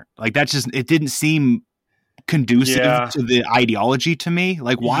weren't. Like, that's just, it didn't seem conducive to the ideology to me.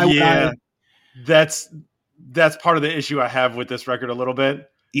 Like, why would I? That's part of the issue I have with this record a little bit.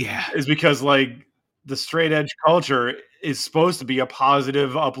 Yeah. Is because, like, the straight edge culture is supposed to be a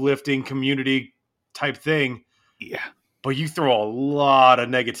positive, uplifting community type thing. Yeah. But you throw a lot of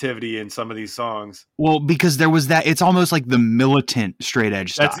negativity in some of these songs. Well, because there was that, it's almost like the militant straight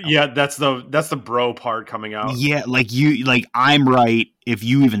edge style. That's the bro part coming out. Yeah, like I'm right. If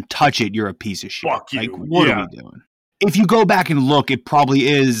you even touch it, you're a piece of shit. Fuck you. Like, what are we doing? If you go back and look, it probably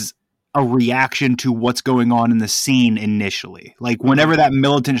is a reaction to what's going on in the scene initially. Like, whenever that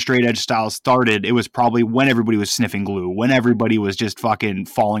militant straight edge style started, it was probably when everybody was sniffing glue, when everybody was just fucking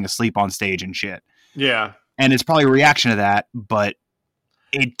falling asleep on stage and shit. Yeah. And it's probably a reaction to that, but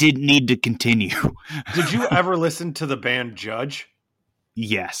it didn't need to continue. Did you ever listen to the band Judge?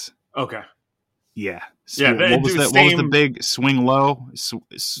 Yes. Okay. Yeah. Yeah. What was the big Swing Low?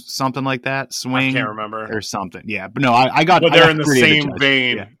 Something like that? Swing? I can't remember. Or something. Yeah. But no, I got... But they're in the same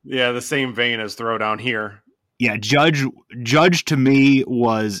vein. Yeah, the same vein as Throwdown here. Yeah, Judge to me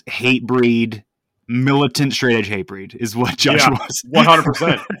was Hatebreed, militant straight edge Hatebreed is what Judge was.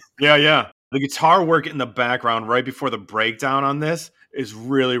 100%. Yeah. The guitar work in the background right before the breakdown on this is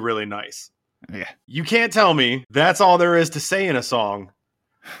really, really nice. Yeah. You can't tell me that's all there is to say in a song,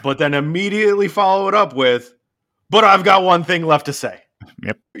 but then immediately follow it up with, but I've got one thing left to say.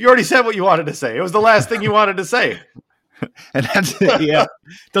 Yep. You already said what you wanted to say. It was the last thing you wanted to say. And that's it. Yeah.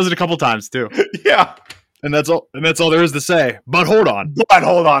 Does it a couple times too. Yeah. And that's all there is to say. But hold on.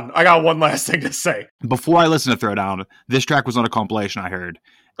 I got one last thing to say. Before I listened to Throwdown, this track was on a compilation I heard.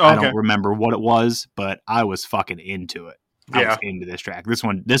 Oh, okay. I don't remember what it was, but I was fucking into it. I was into this track. This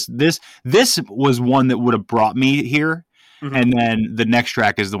was one that would have brought me here. Mm-hmm. And then the next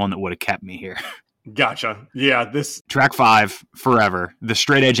track is the one that would have kept me here. Gotcha. Yeah, this track 5, Forever, the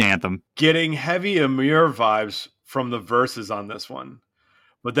straight edge anthem. Getting heavy Amir vibes from the verses on this one.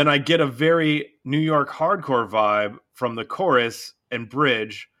 But then I get a very New York hardcore vibe from the chorus and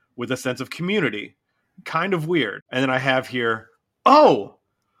bridge with a sense of community. Kind of weird. And then I have here,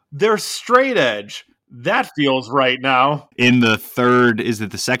 they're straight edge. That feels right now. In the third, is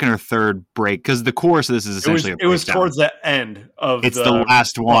it the second or third break? Because the chorus of this is essentially it was towards the end of it's the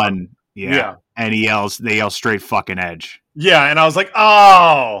last one. Yeah. And they yell straight fucking edge. Yeah, and I was like,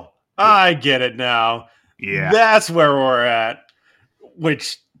 I get it now. Yeah. That's where we're at.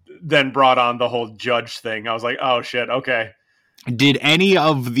 Which then brought on the whole Judge thing. I was like, oh shit, okay. Did any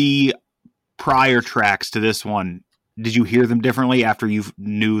of the prior tracks to this one, did you hear them differently after you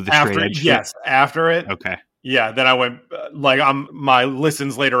knew the straight edge? Yes, after it. Okay. Yeah, then I went my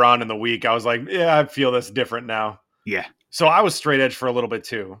listens later on in the week. I was like, yeah, I feel this different now. Yeah. So I was straight edge for a little bit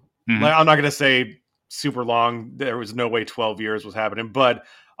too. Mm-hmm. Like, I'm not gonna say super long. There was no way 12 years was happening, but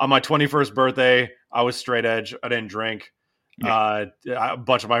on my 21st birthday, I was straight edge. I didn't drink. Yeah. A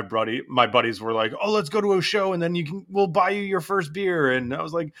bunch of my buddies were like, "Oh, let's go to a show, and then we'll buy you your first beer." And I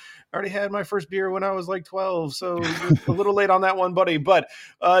was like, "I already had my first beer when I was like 12, so a little late on that one, buddy." But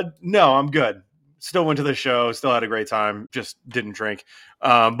no, I'm good. Still went to the show. Still had a great time. Just didn't drink.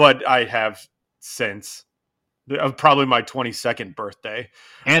 But I have since probably my 22nd birthday.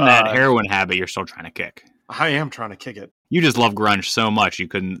 And that heroin habit you're still trying to kick. I am trying to kick it. You just love grunge so much you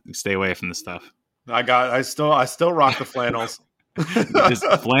couldn't stay away from the stuff. I still rock the flannels. Just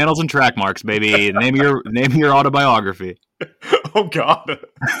flannels and track marks, baby. Name your autobiography. Oh God.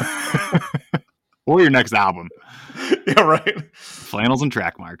 Or your next album. Yeah, right. Flannels and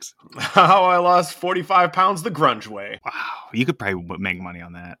track marks. How I lost 45 pounds the grunge way. Wow. You could probably make money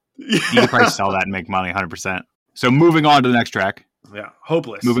on that. Yeah. You could probably sell that and make money 100%. So moving on to the next track. Yeah.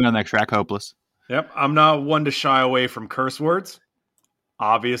 Hopeless. Moving on to the next track, Hopeless. Yep. I'm not one to shy away from curse words,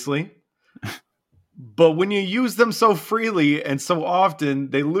 obviously. But when you use them so freely and so often,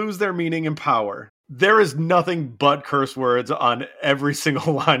 they lose their meaning and power. There is nothing but curse words on every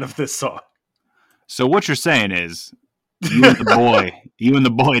single line of this song. So what you're saying is you and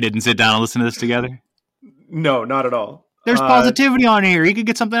the boy didn't sit down and listen to this together? No, not at all. There's positivity on here. He could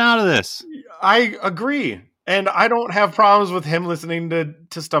get something out of this. I agree. And I don't have problems with him listening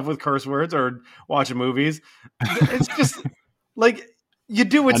to stuff with curse words or watching movies. It's just like you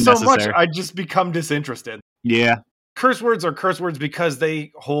do it so much, I just become disinterested. Yeah. Curse words are curse words because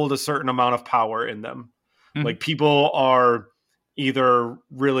they hold a certain amount of power in them. Mm-hmm. Like people are either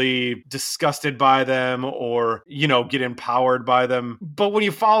really disgusted by them or, get empowered by them. But when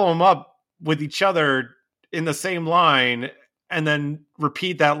you follow them up with each other in the same line and then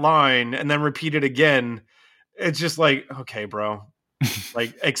repeat that line and then repeat it again, it's just like, okay, bro,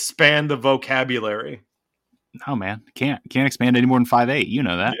 like expand the vocabulary. No, man, can't expand any more than 5'8". You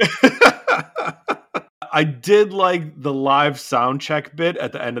know that. I did like the live sound check bit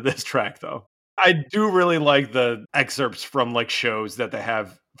at the end of this track, though. I do really like the excerpts from like shows that they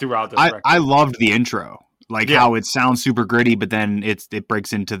have throughout this record. I loved the intro, how it sounds super gritty, but then it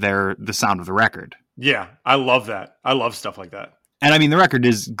breaks into the sound of the record. Yeah, I love that. I love stuff like that. And I mean, the record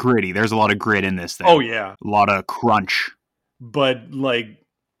is gritty. There's a lot of grit in this thing. Oh yeah, a lot of crunch. But like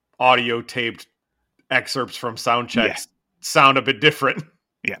audio taped excerpts from sound checks sound a bit different.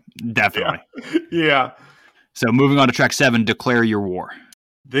 Yeah, definitely. Yeah. So moving on to track 7, Declare Your War.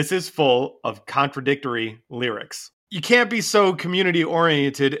 This is full of contradictory lyrics. You can't be so community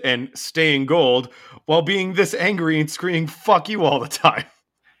oriented and stay in gold while being this angry and screaming fuck you all the time.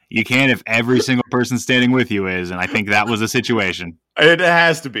 You can if every single person standing with you is, and I think that was a situation. It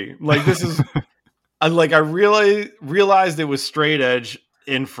has to be. Like this is I realized it was straight edge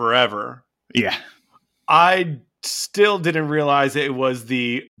in Forever. Yeah. I still didn't realize it was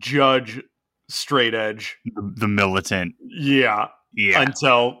the Judge straight edge. The militant. Yeah.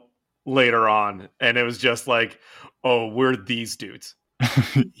 Until later on. And it was just like, oh, we're these dudes.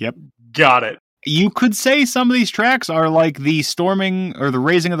 Yep. Got it. You could say some of these tracks are like the storming or the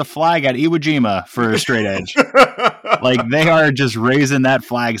raising of the flag at Iwo Jima for straight edge. Like they are just raising that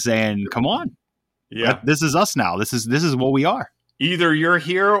flag saying, come on. Yeah. This is us now. This is what we are. Either you're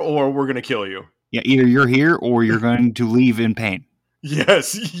here or we're going to kill you. Yeah, either you're here or you're going to leave in pain.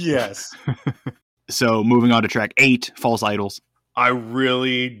 Yes. So moving on to track 8, False Idols. I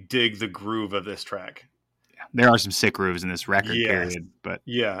really dig the groove of this track. Yeah, there are some sick grooves in this record period. But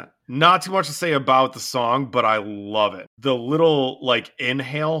yeah, not too much to say about the song, but I love it. The little like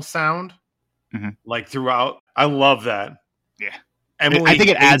inhale sound, like throughout. I love that. Yeah. Emily I think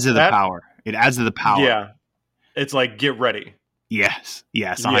it adds to the power. It adds to the power. Yeah. It's like, get ready. Yes,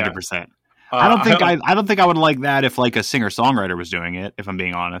 100%. Yeah. I don't think I would like that if like a singer-songwriter was doing it, if I'm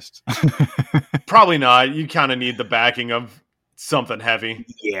being honest. Probably not. You kind of need the backing of something heavy.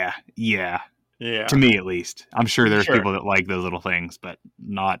 Yeah. To me, at least. I'm sure there's people that like those little things, but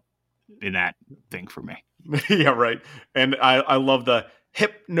not in that thing for me. Yeah, right. And I love the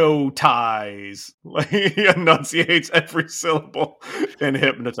hypnotize. Like, he enunciates every syllable and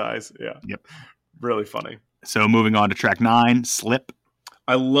hypnotize. Yeah. Yep. Really funny. So moving on to track 9, Slip.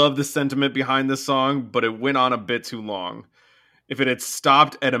 I love the sentiment behind this song, but it went on a bit too long. If it had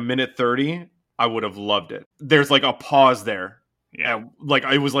stopped at 1:30, I would have loved it. There's like a pause there. Yeah. Like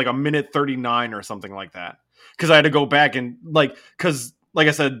it was like 1:39 or something like that. Because I had to go back and because like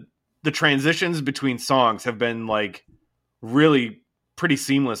I said, the transitions between songs have been like really pretty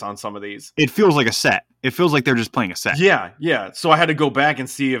seamless on some of these. It feels like a set. It feels like they're just playing a set. Yeah. So I had to go back and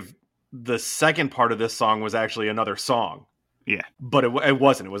see if the second part of this song was actually another song. Yeah. But it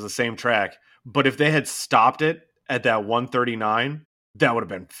wasn't. It was the same track. But if they had stopped it at that 139, that would have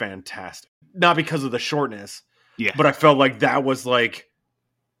been fantastic. Not because of the shortness. Yeah. But I felt like that was like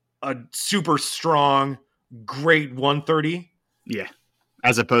a super strong, great 130. Yeah.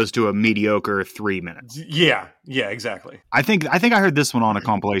 As opposed to a mediocre 3 minutes. Yeah, exactly. I think I heard this one on a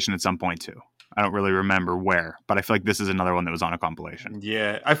compilation at some point too. I don't really remember where, but I feel like this is another one that was on a compilation.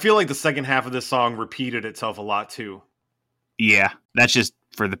 Yeah, I feel like the second half of this song repeated itself a lot too. Yeah, that's just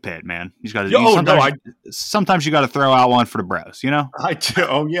for the pit, man. You got to. Sometimes you got to throw out one for the bros, you know. I do.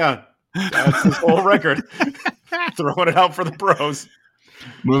 Oh yeah, that's this whole record. Throwing it out for the bros.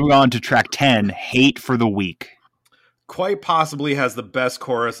 Moving on to track 10, "Hate for the Weak." Quite possibly has the best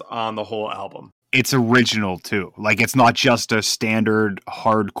chorus on the whole album. It's original too. Like, it's not just a standard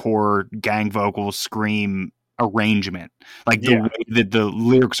hardcore gang vocal scream arrangement. Like, the way that the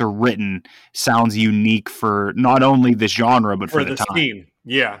lyrics are written sounds unique for not only this genre, but for the time. Scene.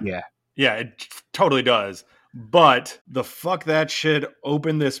 Yeah, it totally does. But the fuck that shit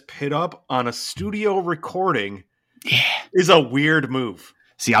open this pit up on a studio recording is a weird move.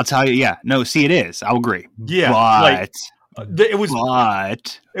 See, I'll tell you, it is. I'll agree. Yeah, but it was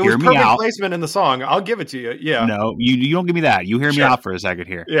perfect placement in the song. I'll give it to you. Yeah. No, you don't give me that. You hear me out for a second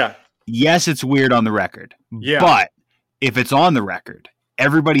here. Yeah. Yes, it's weird on the record. Yeah. But if it's on the record,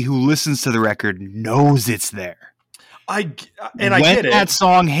 everybody who listens to the record knows it's there. I get it. When that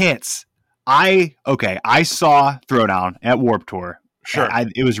song hits, I saw Throwdown at Warped Tour. Sure.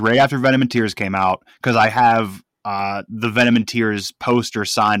 It was right after Venom and Tears came out because I have the Venom and Tears poster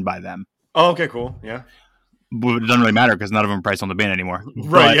signed by them. Oh, okay, cool. Yeah. But it doesn't really matter because none of them are priced on the band anymore.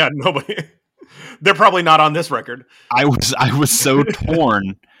 Right, yeah, nobody. They're probably not on this record. I was so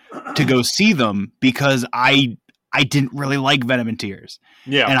torn to go see them because I didn't really like Venom and Tears.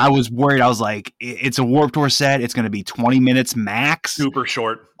 Yeah. And I was worried. I was like, it's a Warped Tour set. It's going to be 20 minutes max. Super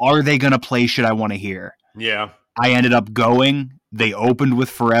short. Are they going to play shit I want to hear? Yeah. I ended up going. They opened with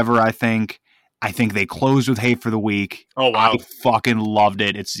Forever, I think. I think they closed with Hate for the Weak. Oh, wow. I fucking loved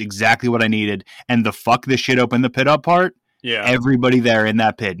it. It's exactly what I needed. And the fuck this shit open the pit up part, everybody there in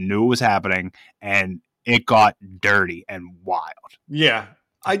that pit knew it was happening, and it got dirty and wild. Yeah.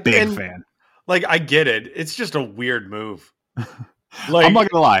 Big fan. Like, I get it. It's just a weird move. Like, I'm not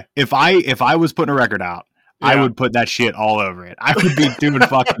gonna lie. If I was putting a record out, I would put that shit all over it. I would be doing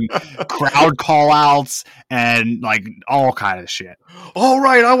fucking crowd call outs and like all kind of shit. All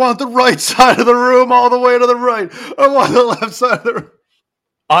right, I want the right side of the room all the way to the right. I want the left side of the room.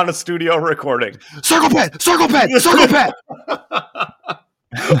 On a studio recording. Circle pit!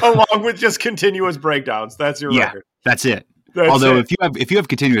 Along with just continuous breakdowns. That's your record. That's it. Although if you have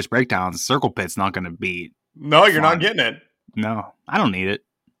continuous breakdowns, circle pit's not going to be. No, you're not getting it. No, I don't need it.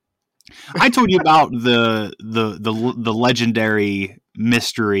 I told you about the legendary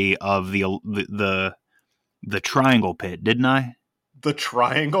mystery of the triangle pit, didn't I? The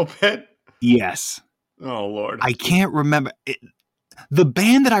triangle pit? Yes. Oh Lord. I can't remember it. The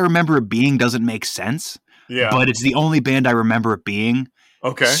band that I remember it being doesn't make sense. Yeah. But it's the only band I remember it being.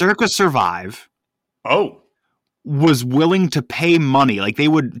 Okay. Circa Survive. Oh. Was willing to pay money. Like, they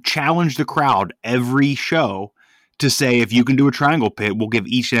would challenge the crowd every show to say, if you can do a triangle pit, we'll give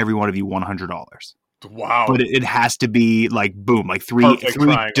each and every one of you $100. Wow. But it has to be like, boom, like three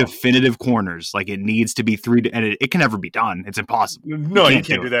definitive corners. Like, it needs to be three, and it can never be done. It's impossible. No, you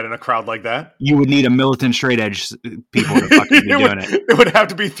can't do that in a crowd like that. You would need a militant straight edge people to fucking be doing it. It would have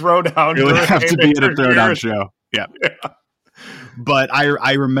to be Throwdown. It would have to be at a Throwdown show. Yeah. But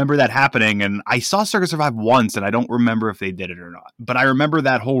I remember that happening, and I saw Circa Survive once, and I don't remember if they did it or not. But I remember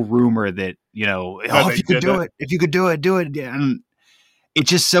that whole rumor that, if you could do it, do it. And it's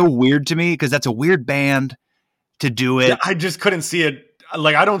just so weird to me because that's a weird band to do it. Yeah, I just couldn't see it.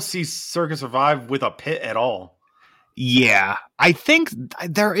 Like, I don't see Circa Survive with a pit at all. Yeah, I think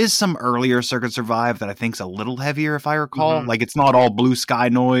there is some earlier Circa Survive that I think's a little heavier, if I recall. Mm-hmm. Like, it's not all Blue Sky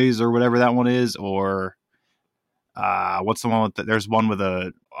Noise or whatever that one is, or what's the one with there's one with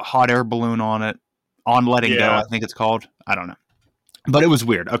a hot air balloon on it, On Letting Go, I think it's called. I don't know, but it was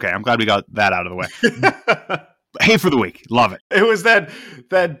weird. Okay, I'm glad we got that out of the way. Hate for the Weak, love it. It was that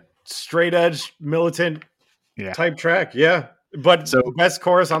straight edge militant type track, but best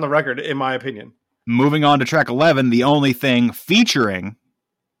chorus on the record, in my opinion. Moving on to track 11, The Only Thing, featuring.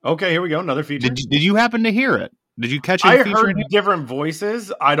 Okay, here we go, another feature. Did you happen to hear it? Did you catch it? I heard different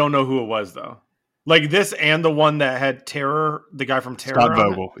voices. I don't know who it was though. Like this and the one that had Terror, the guy from Terror. Scott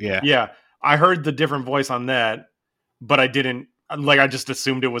Vogel, yeah. Yeah. I heard the different voice on that, but I didn't, like, I just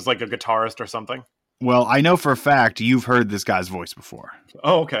assumed it was like a guitarist or something. Well, I know for a fact you've heard this guy's voice before.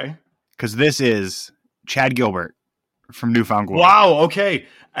 Oh, okay. Because this is Chad Gilbert from Newfound Glory. Wow, okay.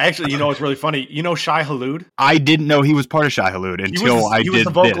 Actually, it's really funny. You know Shai Hulud? I didn't know he was part of Shai Hulud until I did this. He was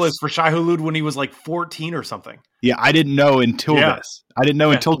the vocalist for Shai Hulud when he was like 14 or something. Yeah, I didn't know until this. I didn't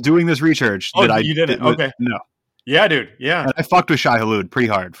know until doing this research that you didn't? Okay. No. Yeah, dude. Yeah. And I fucked with Shai Hulud pretty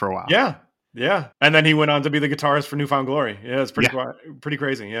hard for a while. Yeah. Yeah. And then he went on to be the guitarist for Newfound Glory. Yeah, it's pretty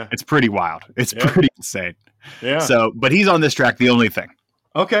crazy. Yeah. It's pretty wild. It's pretty insane. Yeah. So, but he's on this track, The Only Thing.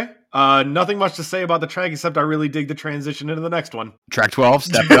 Okay. Nothing much to say about the track, except I really dig the transition into the next one. Track 12,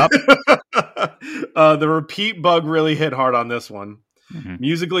 Step It Up. The repeat bug really hit hard on this one. Mm-hmm.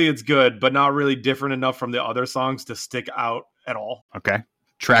 Musically, it's good, but not really different enough from the other songs to stick out at all. Okay.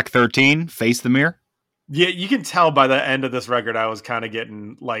 Track 13, Face the Mirror. Yeah, you can tell by the end of this record, I was kind of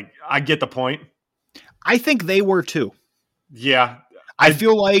getting, like, I get the point. I think they were too. Yeah. I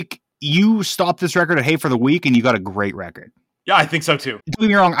feel like you stopped this record at Hey for the Week and you got a great record. Yeah, I think so too. Don't get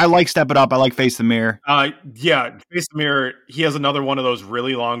me wrong, I like Step It Up, I like Face the Mirror. Yeah, Face the Mirror, he has another one of those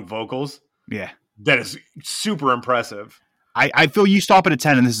really long vocals. Yeah. That is super impressive. I feel you stop it at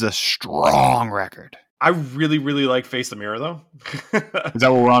 10 and this is a strong record. I really, really like Face the Mirror, though. Is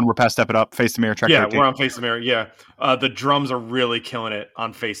that what we're on? We're past Step It Up, Face the Mirror, track 13? Yeah, we're on Face the Mirror, yeah. The drums are really killing it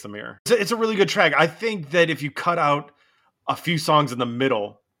on Face the Mirror. It's a really good track. I think that if you cut out a few songs in the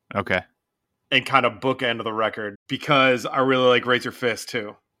middle... Okay. And kind of bookend the record, because I really like Raise Your Fist,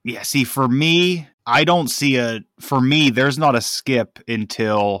 too. Yeah, see, for me, I don't see there's not a skip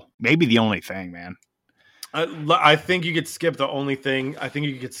until maybe The Only Thing, man. I think you could skip The Only Thing. I think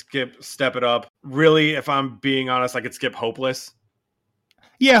you could skip Step It Up. Really, if I'm being honest, I could skip Hopeless.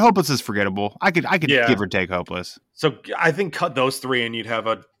 Yeah, Hopeless is forgettable. I could give or take Hopeless. So I think cut those three and you'd have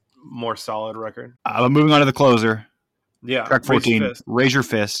a more solid record. Moving on to the closer. Yeah. Track 14, Raise Your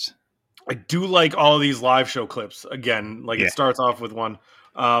Fist. I do like all of these live show clips. Again, it starts off with one.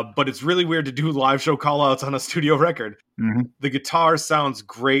 But it's really weird to do live show call-outs on a studio record. Mm-hmm. The guitar sounds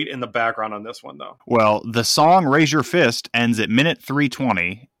great in the background on this one, though. Well, the song Raise Your Fist ends at minute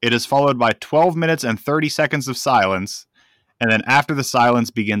 3:20. It is followed by 12 minutes and 30 seconds of silence. And then after the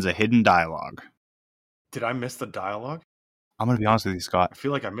silence begins a hidden dialogue. Did I miss the dialogue? I'm going to be honest with you, Scott. I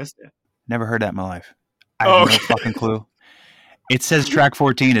feel like I missed it. Never heard that in my life. I have no fucking clue. It says track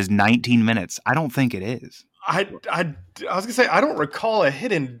 14 is 19 minutes. I don't think it is. I was going to say, I don't recall a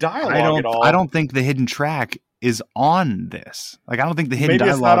hidden dialogue at all. I don't think the hidden track is on this. Like, I don't think the hidden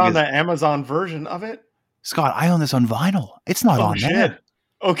dialogue is... Maybe it's not on the Amazon version of it? Scott, I own this on vinyl. It's not on there.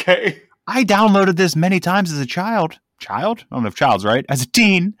 Okay. I downloaded this many times as a child. Child? I don't know if child's right. As a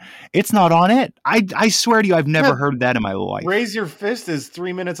teen. It's not on it. I swear to you, I've never heard that in my life. Raise Your Fist is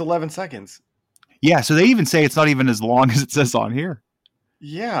 3 minutes, 11 seconds. Yeah, so they even say it's not even as long as it says on here.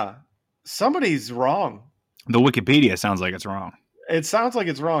 Yeah. Somebody's wrong. The Wikipedia sounds like it's wrong. It sounds like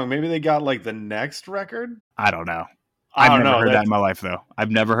it's wrong. Maybe they got like the next record? I don't know. I've never heard that in my life, though. I've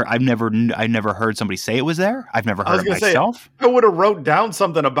never heard somebody say it was there. I've never heard it myself. I would have wrote down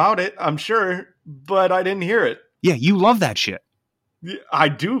something about it, I'm sure, but I didn't hear it. Yeah, you love that shit. I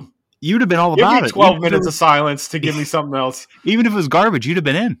do. You'd have been all about it. 12 minutes of silence to give me something else. Even if it was garbage, you'd have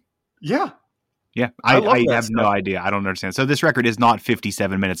been in. Yeah. Yeah, I have no idea. I don't understand. So this record is not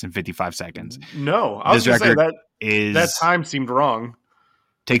 57 minutes and 55 seconds. No, I was going to say that time seemed wrong.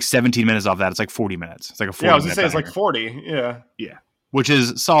 Takes 17 minutes off that. It's like 40 minutes. It's like a 40 Yeah, I was going to say it's like 40. Yeah. Yeah. Which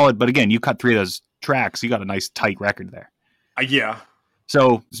is solid. But again, you cut 3 of those tracks. You got a nice tight record there. Yeah.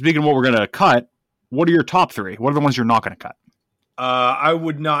 So speaking of what we're going to cut, what are your top 3? What are the ones you're not going to cut? I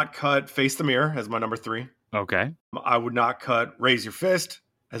would not cut Face the Mirror as my number 3. Okay. I would not cut Raise Your Fist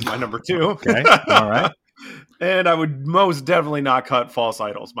as my number 2. Okay. All right. And I would most definitely not cut False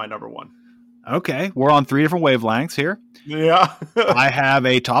Idols, my number 1. Okay. We're on 3 different wavelengths here. Yeah. I have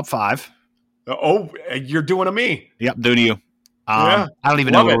a top 5. Oh, you're doing a me. Yep, doing to you. Yeah. I don't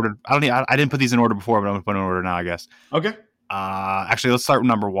even know what order. I didn't put these in order before, but I'm going to put in order now, I guess. Okay. Actually, let's start with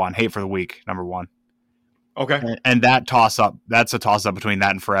number 1. Hate for the Week, number 1. Okay. And that toss-up, that's a toss-up between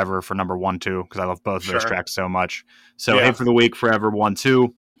that and Forever for number 1, 2, because I love both of those tracks so much. So Hate for the Week, Forever, 1,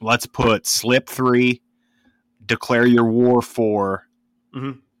 2. Let's put Slip 3, Declare Your War 4,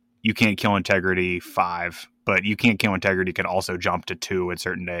 You Can't Kill Integrity 5, but You Can't Kill Integrity can also jump to 2 at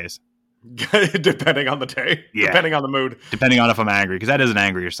certain days. Depending on the day. Yeah. Depending on the mood. Depending on if I'm angry, because that is an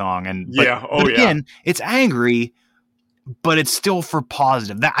angrier song. But again, it's angry, but it's still for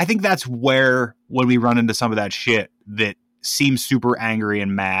positive. I think that's where, when we run into some of that shit that seems super angry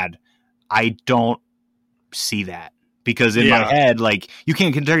and mad, I don't see that. Because in my head, like, you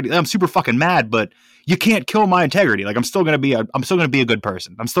can't integrity. I'm super fucking mad, but you can't kill my integrity. Like, I'm still gonna be a good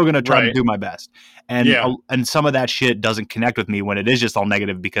person. I'm still gonna try to do my best. And some of that shit doesn't connect with me when it is just all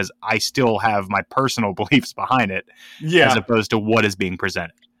negative, because I still have my personal beliefs behind it, as opposed to what is being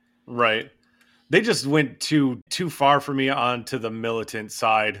presented. Right. They just went too far for me onto the militant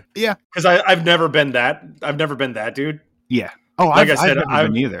side. Yeah, because I've never been that. I've never been that dude. Yeah. Oh, like I said, I've never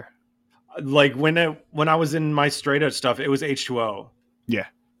been either. Like when I was in my straight edge stuff, it was H2O. Yeah.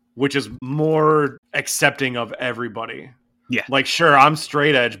 Which is more accepting of everybody. Yeah. Like, sure, I'm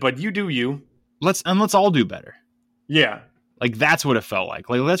straight edge, but you do you. Let's all do better. Yeah. Like, that's what it felt like.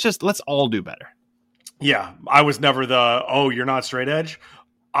 Like, let's all do better. Yeah. I was never you're not straight edge,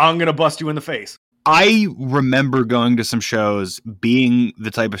 I'm going to bust you in the face. I remember going to some shows, being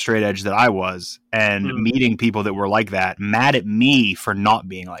the type of straight edge that I was, and meeting people that were like that, mad at me for not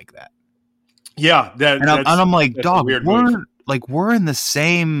being like that. Yeah, I'm like, dog, we're in the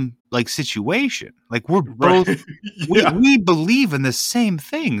same like situation. Like, we're both we believe in the same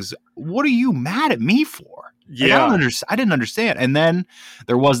things. What are you mad at me for? Yeah, I didn't understand. And then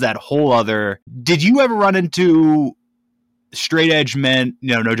there was that whole other. Did you ever run into straight edge men,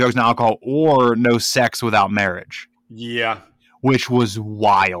 no drugs, no alcohol, or no sex without marriage? Yeah, which was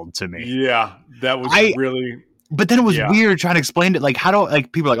wild to me. Yeah, that was really. But then it was weird trying to explain it. Like, how do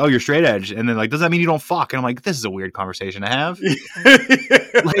like people are like, oh, you're straight edge, and then like, does that mean you don't fuck? And I'm like, this is a weird conversation to have.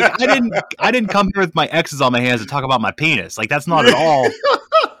 Like, I didn't come here with my X's on my hands to talk about my penis. Like, that's not at all.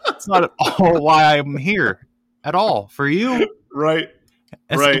 That's not at all why I'm here at all for you. Right.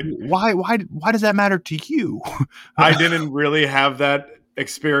 Right. Why does that matter to you? I didn't really have that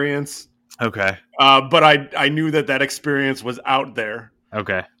experience. Okay. But I knew that experience was out there.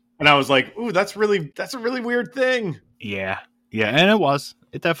 Okay. And I was like, ooh, that's a really weird thing. Yeah. Yeah. And it was.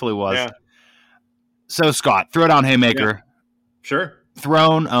 It definitely was. Yeah. So, Scott, Throwdown, Haymaker. Yeah. Sure.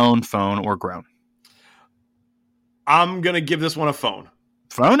 Throne, own, phone, or grown? I'm going to give this one a phone.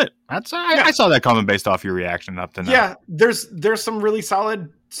 Phone it. I saw that coming based off your reaction up to now. Yeah. There's some really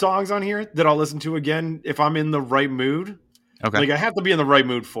solid songs on here that I'll listen to again if I'm in the right mood. Okay. Like, I have to be in the right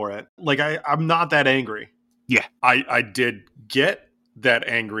mood for it. Like, I'm not that angry. Yeah. I did get that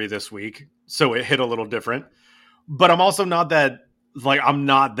angry this week, so it hit a little different. But I'm also not that, like, I'm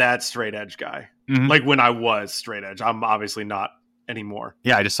not that straight edge guy. Mm-hmm. Like, when I was straight edge, I'm obviously not anymore.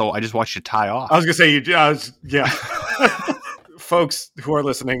 Yeah, I just watched you tie off. I was going to say, yeah. Folks who are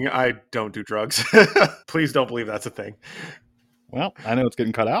listening, I don't do drugs. Please don't believe that's a thing. Well, I know it's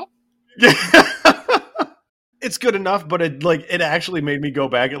getting cut out. Yeah. It's good enough, but it actually made me go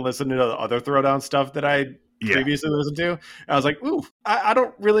back and listen to the other Throwdown stuff that I previously listened to. And I was like, ooh, I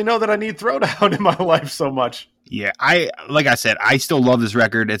don't really know that I need Throwdown in my life so much. Yeah, like I said, I still love this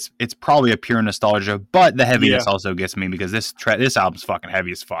record. It's probably a pure nostalgia, but the heaviness also gets me because this album's fucking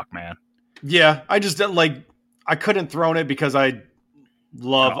heavy as fuck, man. Yeah, I just I couldn't throne it because I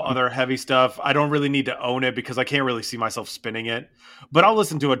love other heavy stuff. I don't really need to own it because I can't really see myself spinning it. But I'll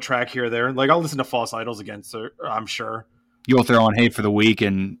listen to a track here or there. Like, I'll listen to False Idols again, so I'm sure. You'll throw on Hate for the Week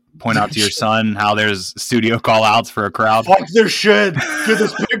and point out to your son how there's studio call outs for a crowd. Fuck their shit. Get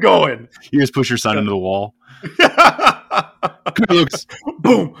this pit going. You just push your son into the wall. Looks.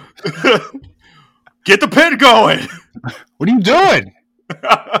 Boom. Get the pit going. What are you doing?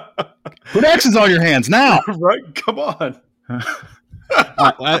 Put X's on your hands now. Right? Come on.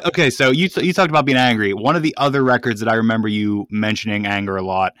 Okay, so you talked about being angry. One of the other records that I remember you mentioning anger a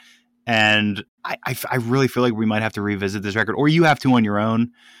lot, and I really feel like we might have to revisit this record, or you have to on your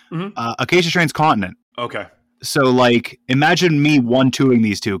own. Mm-hmm. Acacia Strain's Continent. Okay. So, like, imagine me 1-2ing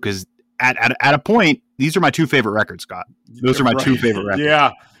these two, because at a point, these are my two favorite records, Scott. Those are my two favorite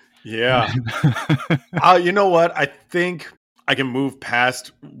records. Yeah. You know what? I think I can move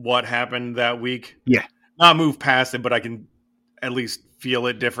past what happened that week. Yeah. Not move past it, but I can at least feel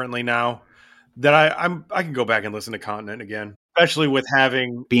it differently now. That I can go back and listen to Continent again. Especially with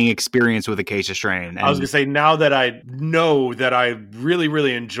being experienced with Acacia Strain. I was going to say, now that I know that I really,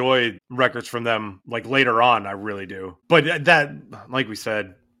 really enjoy records from them, like later on, I really do. But that, like we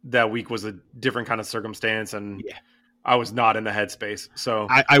said, that week was a different kind of circumstance, and I was not in the headspace. So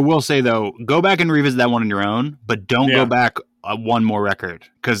I will say, though, go back and revisit that one on your own, but don't go back one more record,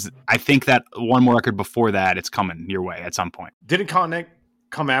 because I think that one more record before that, it's coming your way at some point. Didn't Continent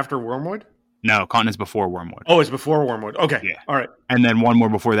come after Wormwood? No, Continent's before Wormwood. Oh, it's before Wormwood. Okay. Yeah. All right. And then one more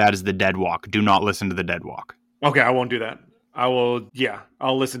before that is The Dead Walk. Do not listen to The Dead Walk. Okay, I won't do that. I'll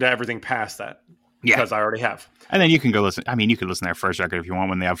listen to everything past that. Yeah. Because I already have. And then you can go listen. I mean, you could listen to their first record if you want,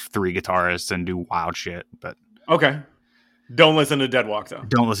 when they have 3 guitarists and do wild shit. But okay. Don't listen to Deadwalk, though.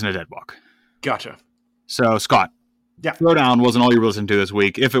 Don't listen to Deadwalk. Gotcha. So, Scott. Yeah. Throwdown wasn't all you were listening to this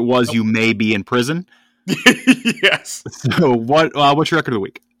week. If it was, you may be in prison. Yes. So, what's your record of the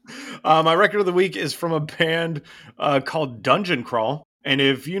week? My record of the week is from a band called Dungeon Crawl. And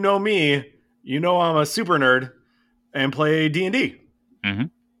if you know me, you know I'm a super nerd and play D&D. Mm-hmm.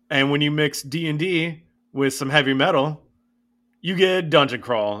 And when you mix D&D with some heavy metal, you get Dungeon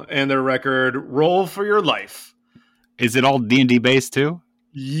Crawl and their record Roll for Your Life. Is it all D&D based too?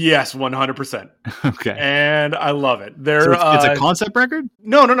 Yes, 100%. Okay. And I love it. So it's a concept record?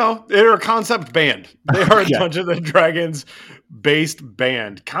 No. They're a concept band. They are a Dungeons and Dragons based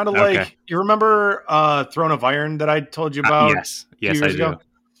band. Kind of like, you remember Throne of Iron that I told you about? Yes, I do. Ago?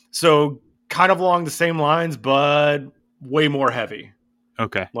 So kind of along the same lines, but way more heavy.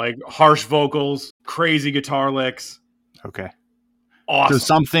 Okay. Like harsh vocals, crazy guitar licks. Okay. Awesome. So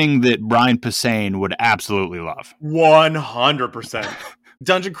something that Brian Posehn would absolutely love. 100%.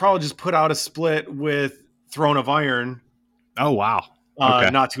 Dungeon Crawl just put out a split with Throne of Iron. Oh, wow.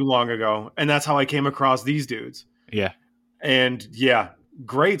 Okay. Not too long ago. And that's how I came across these dudes. Yeah. And yeah,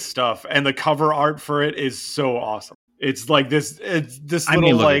 great stuff. And the cover art for it is so awesome. It's like this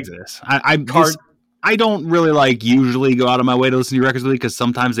little like this. I don't really usually go out of my way to listen to your records because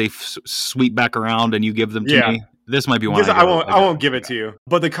sometimes they sweep back around and you give them to me. This might be one. I won't give it to you.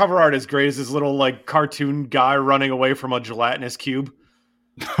 But the cover art is great. It's this little like cartoon guy running away from a gelatinous cube.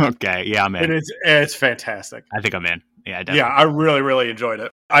 Okay, yeah, I'm in. And it's fantastic. I think I'm in. Yeah, definitely. Yeah, I really, really enjoyed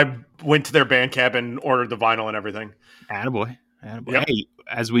it. I went to their Bandcamp and ordered the vinyl and everything. Attaboy. Yep. Hey,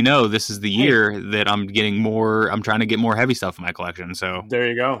 as we know, this is the year that I'm trying to get more heavy stuff in my collection. So there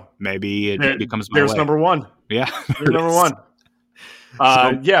you go. Maybe it becomes my There's way. number one. Yeah. There's number one.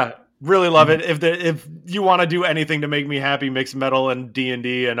 Yeah, really love it. If you want to do anything to make me happy, mix metal and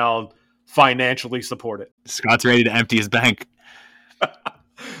D&D, and I'll financially support it. Scott's ready to empty his bank.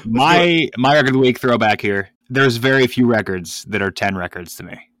 My record of the week throwback here. There's very few records that are 10 records to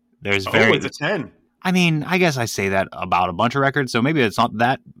me. It's a 10. I mean, I guess I say that about a bunch of records, so maybe it's not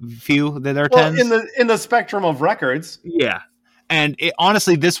that few that are 10s. Well, in the spectrum of records. Yeah. And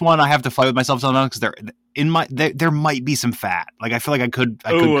honestly, this one I have to fight with myself sometimes because there might be some fat. Like I feel like I could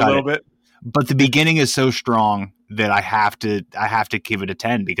cut a little it. bit. But the beginning is so strong that I have to give it a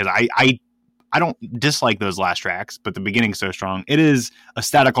 10 because I don't dislike those last tracks, but the beginning's so strong. It is A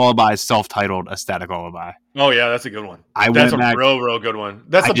Static Lullaby, self-titled A Static Lullaby. Oh yeah, that's a good one. That's a real good one.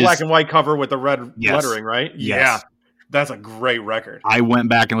 That's the black and white cover with the red lettering, right? Yes. Yeah. That's a great record. I went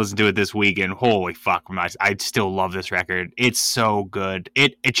back and listened to it this week, and holy fuck, I still love this record. It's so good.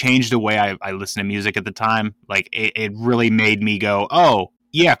 It changed the way I listened to music at the time. Like, it really made me go, oh,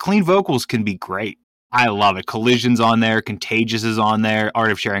 yeah, clean vocals can be great. I love it. Collision's on there. Contagious is on there.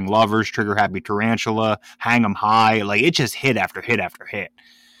 Art of Sharing Lovers, Trigger Happy Tarantula, Hang 'em High. Like, it just hit after hit after hit.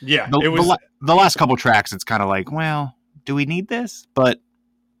 Yeah. The last couple tracks, it's kind of like, well, do we need this? But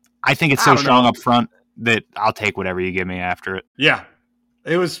I think it's so strong up front that I'll take whatever you give me after it. Yeah.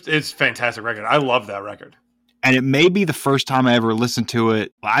 It's a fantastic record. I love that record. And it may be the first time I ever listened to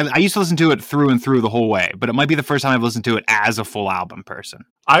it. I used to listen to it through and through the whole way, but it might be the first time I've listened to it as a full album person.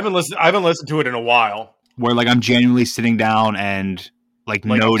 I haven't listened to it in a while. Where like I'm genuinely sitting down and like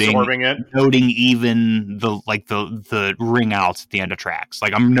noting even the ring outs at the end of tracks.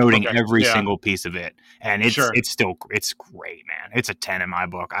 Like I'm noting every single piece of it. And it's great, man. It's a 10 in my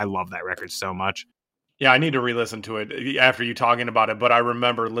book. I love that record so much. Yeah, I need to re-listen to it after you talking about it, but I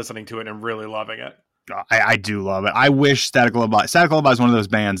remember listening to it and really loving it. I do love it. I wish Static Lullaby is one of those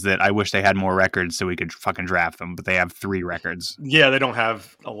bands that I wish they had more records so we could fucking draft them, but they have 3 records. Yeah, they don't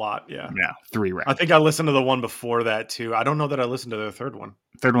have a lot. Yeah, 3 records. I think I listened to the one before that too. I don't know that I listened to the third one.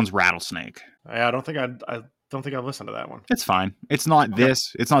 Third one's Rattlesnake. Yeah, I don't think I listened to that one. It's fine. It's not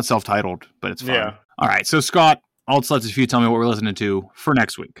this. It's not self-titled, but it's fine. Yeah. All right. So Scott, I'll just let you tell me what we're listening to for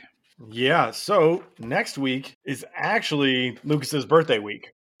next week. Yeah. So next week is actually Lucas's birthday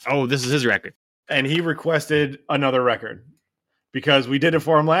week. Oh, this is his record. And he requested another record because we did it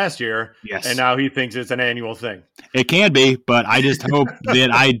for him last year. Yes. And now he thinks it's an annual thing. It can be, but I just hope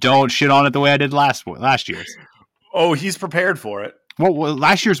that I don't shit on it the way I did last year's. Oh, he's prepared for it. Well,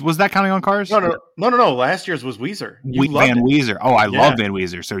 last year's, was that counting on Cars? No. Last year's was Weezer. Van Weezer. Oh, I love Van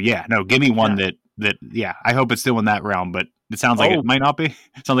Weezer. So yeah, no, give me one that I hope it's still in that realm, but it sounds like it might not be.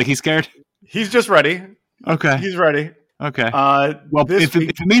 It sounds like he's scared. He's just ready. Okay. He's ready. Okay. Well, if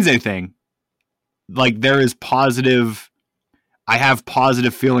it means anything, like there is I have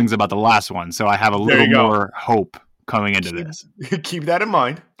positive feelings about the last one, so I have a little more hope coming into this. Keep that in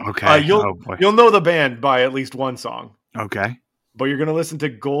mind. Okay. You'll know the band by at least one song. Okay. But you're going to listen to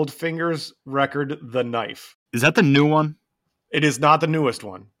Goldfinger's record, The Knife. Is that the new one? It is not the newest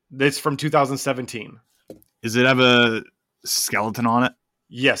one. It's from 2017. Does it have a skeleton on it?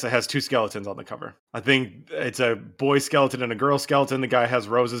 Yes, it has 2 skeletons on the cover. I think it's a boy skeleton and a girl skeleton. The guy has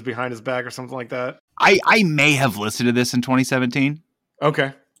roses behind his back or something like that. I may have listened to this in 2017.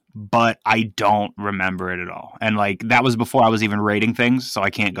 Okay. But I don't remember it at all. And like that was before I was even rating things, so I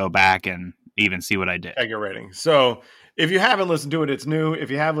can't go back and even see what I did. Check your rating. So if you haven't listened to it, it's new.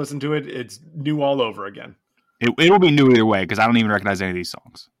 If you have listened to it, it's new all over again. It'll be new either way because I don't even recognize any of these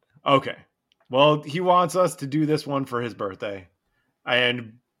songs. Okay. Well, he wants us to do this one for his birthday.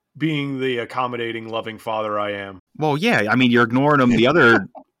 And being the accommodating, loving father I am. Well, yeah. I mean, you're ignoring him. The other,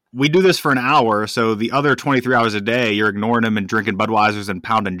 we do this for an hour. So the other 23 hours a day, you're ignoring him and drinking Budweisers and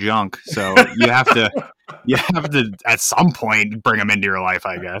pounding junk. So you have to at some point bring him into your life,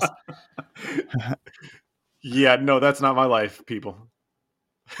 I guess. Yeah, no, that's not my life, people.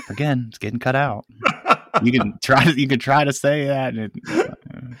 Again, it's getting cut out. You can try to say that. And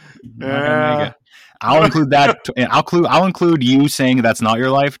I'll include that. I'll include you saying that's not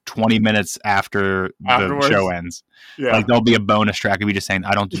your life 20 minutes after the show ends. Yeah. Like there'll be a bonus track of you just saying,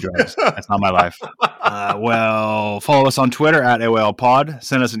 I don't do drugs. That's not my life. Well, follow us on Twitter at AOLPod.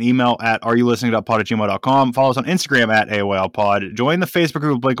 Send us an email at areyoulistning.pod@gmail.com. Follow us on Instagram at AOLPod. Join the Facebook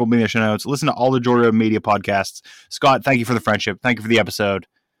group. Blake will be in the show notes. Listen to all the Joy Road Media podcasts. Scott, thank you for the friendship. Thank you for the episode.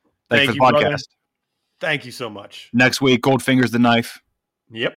 Thank you for the podcast. Brother. Thank you so much. Next week, Goldfinger's the Knife.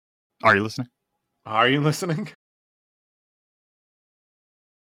 Yep. Are you listening? Are you listening?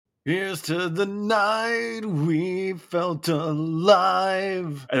 Here's to the night we felt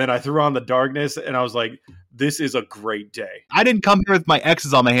alive. And then I threw on The Darkness, and I was like, this is a great day. I didn't come here with my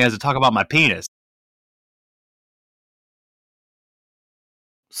X's on my hands to talk about my penis.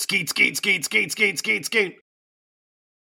 Skeet, skeet, skeet, skeet, skeet, skeet, skeet.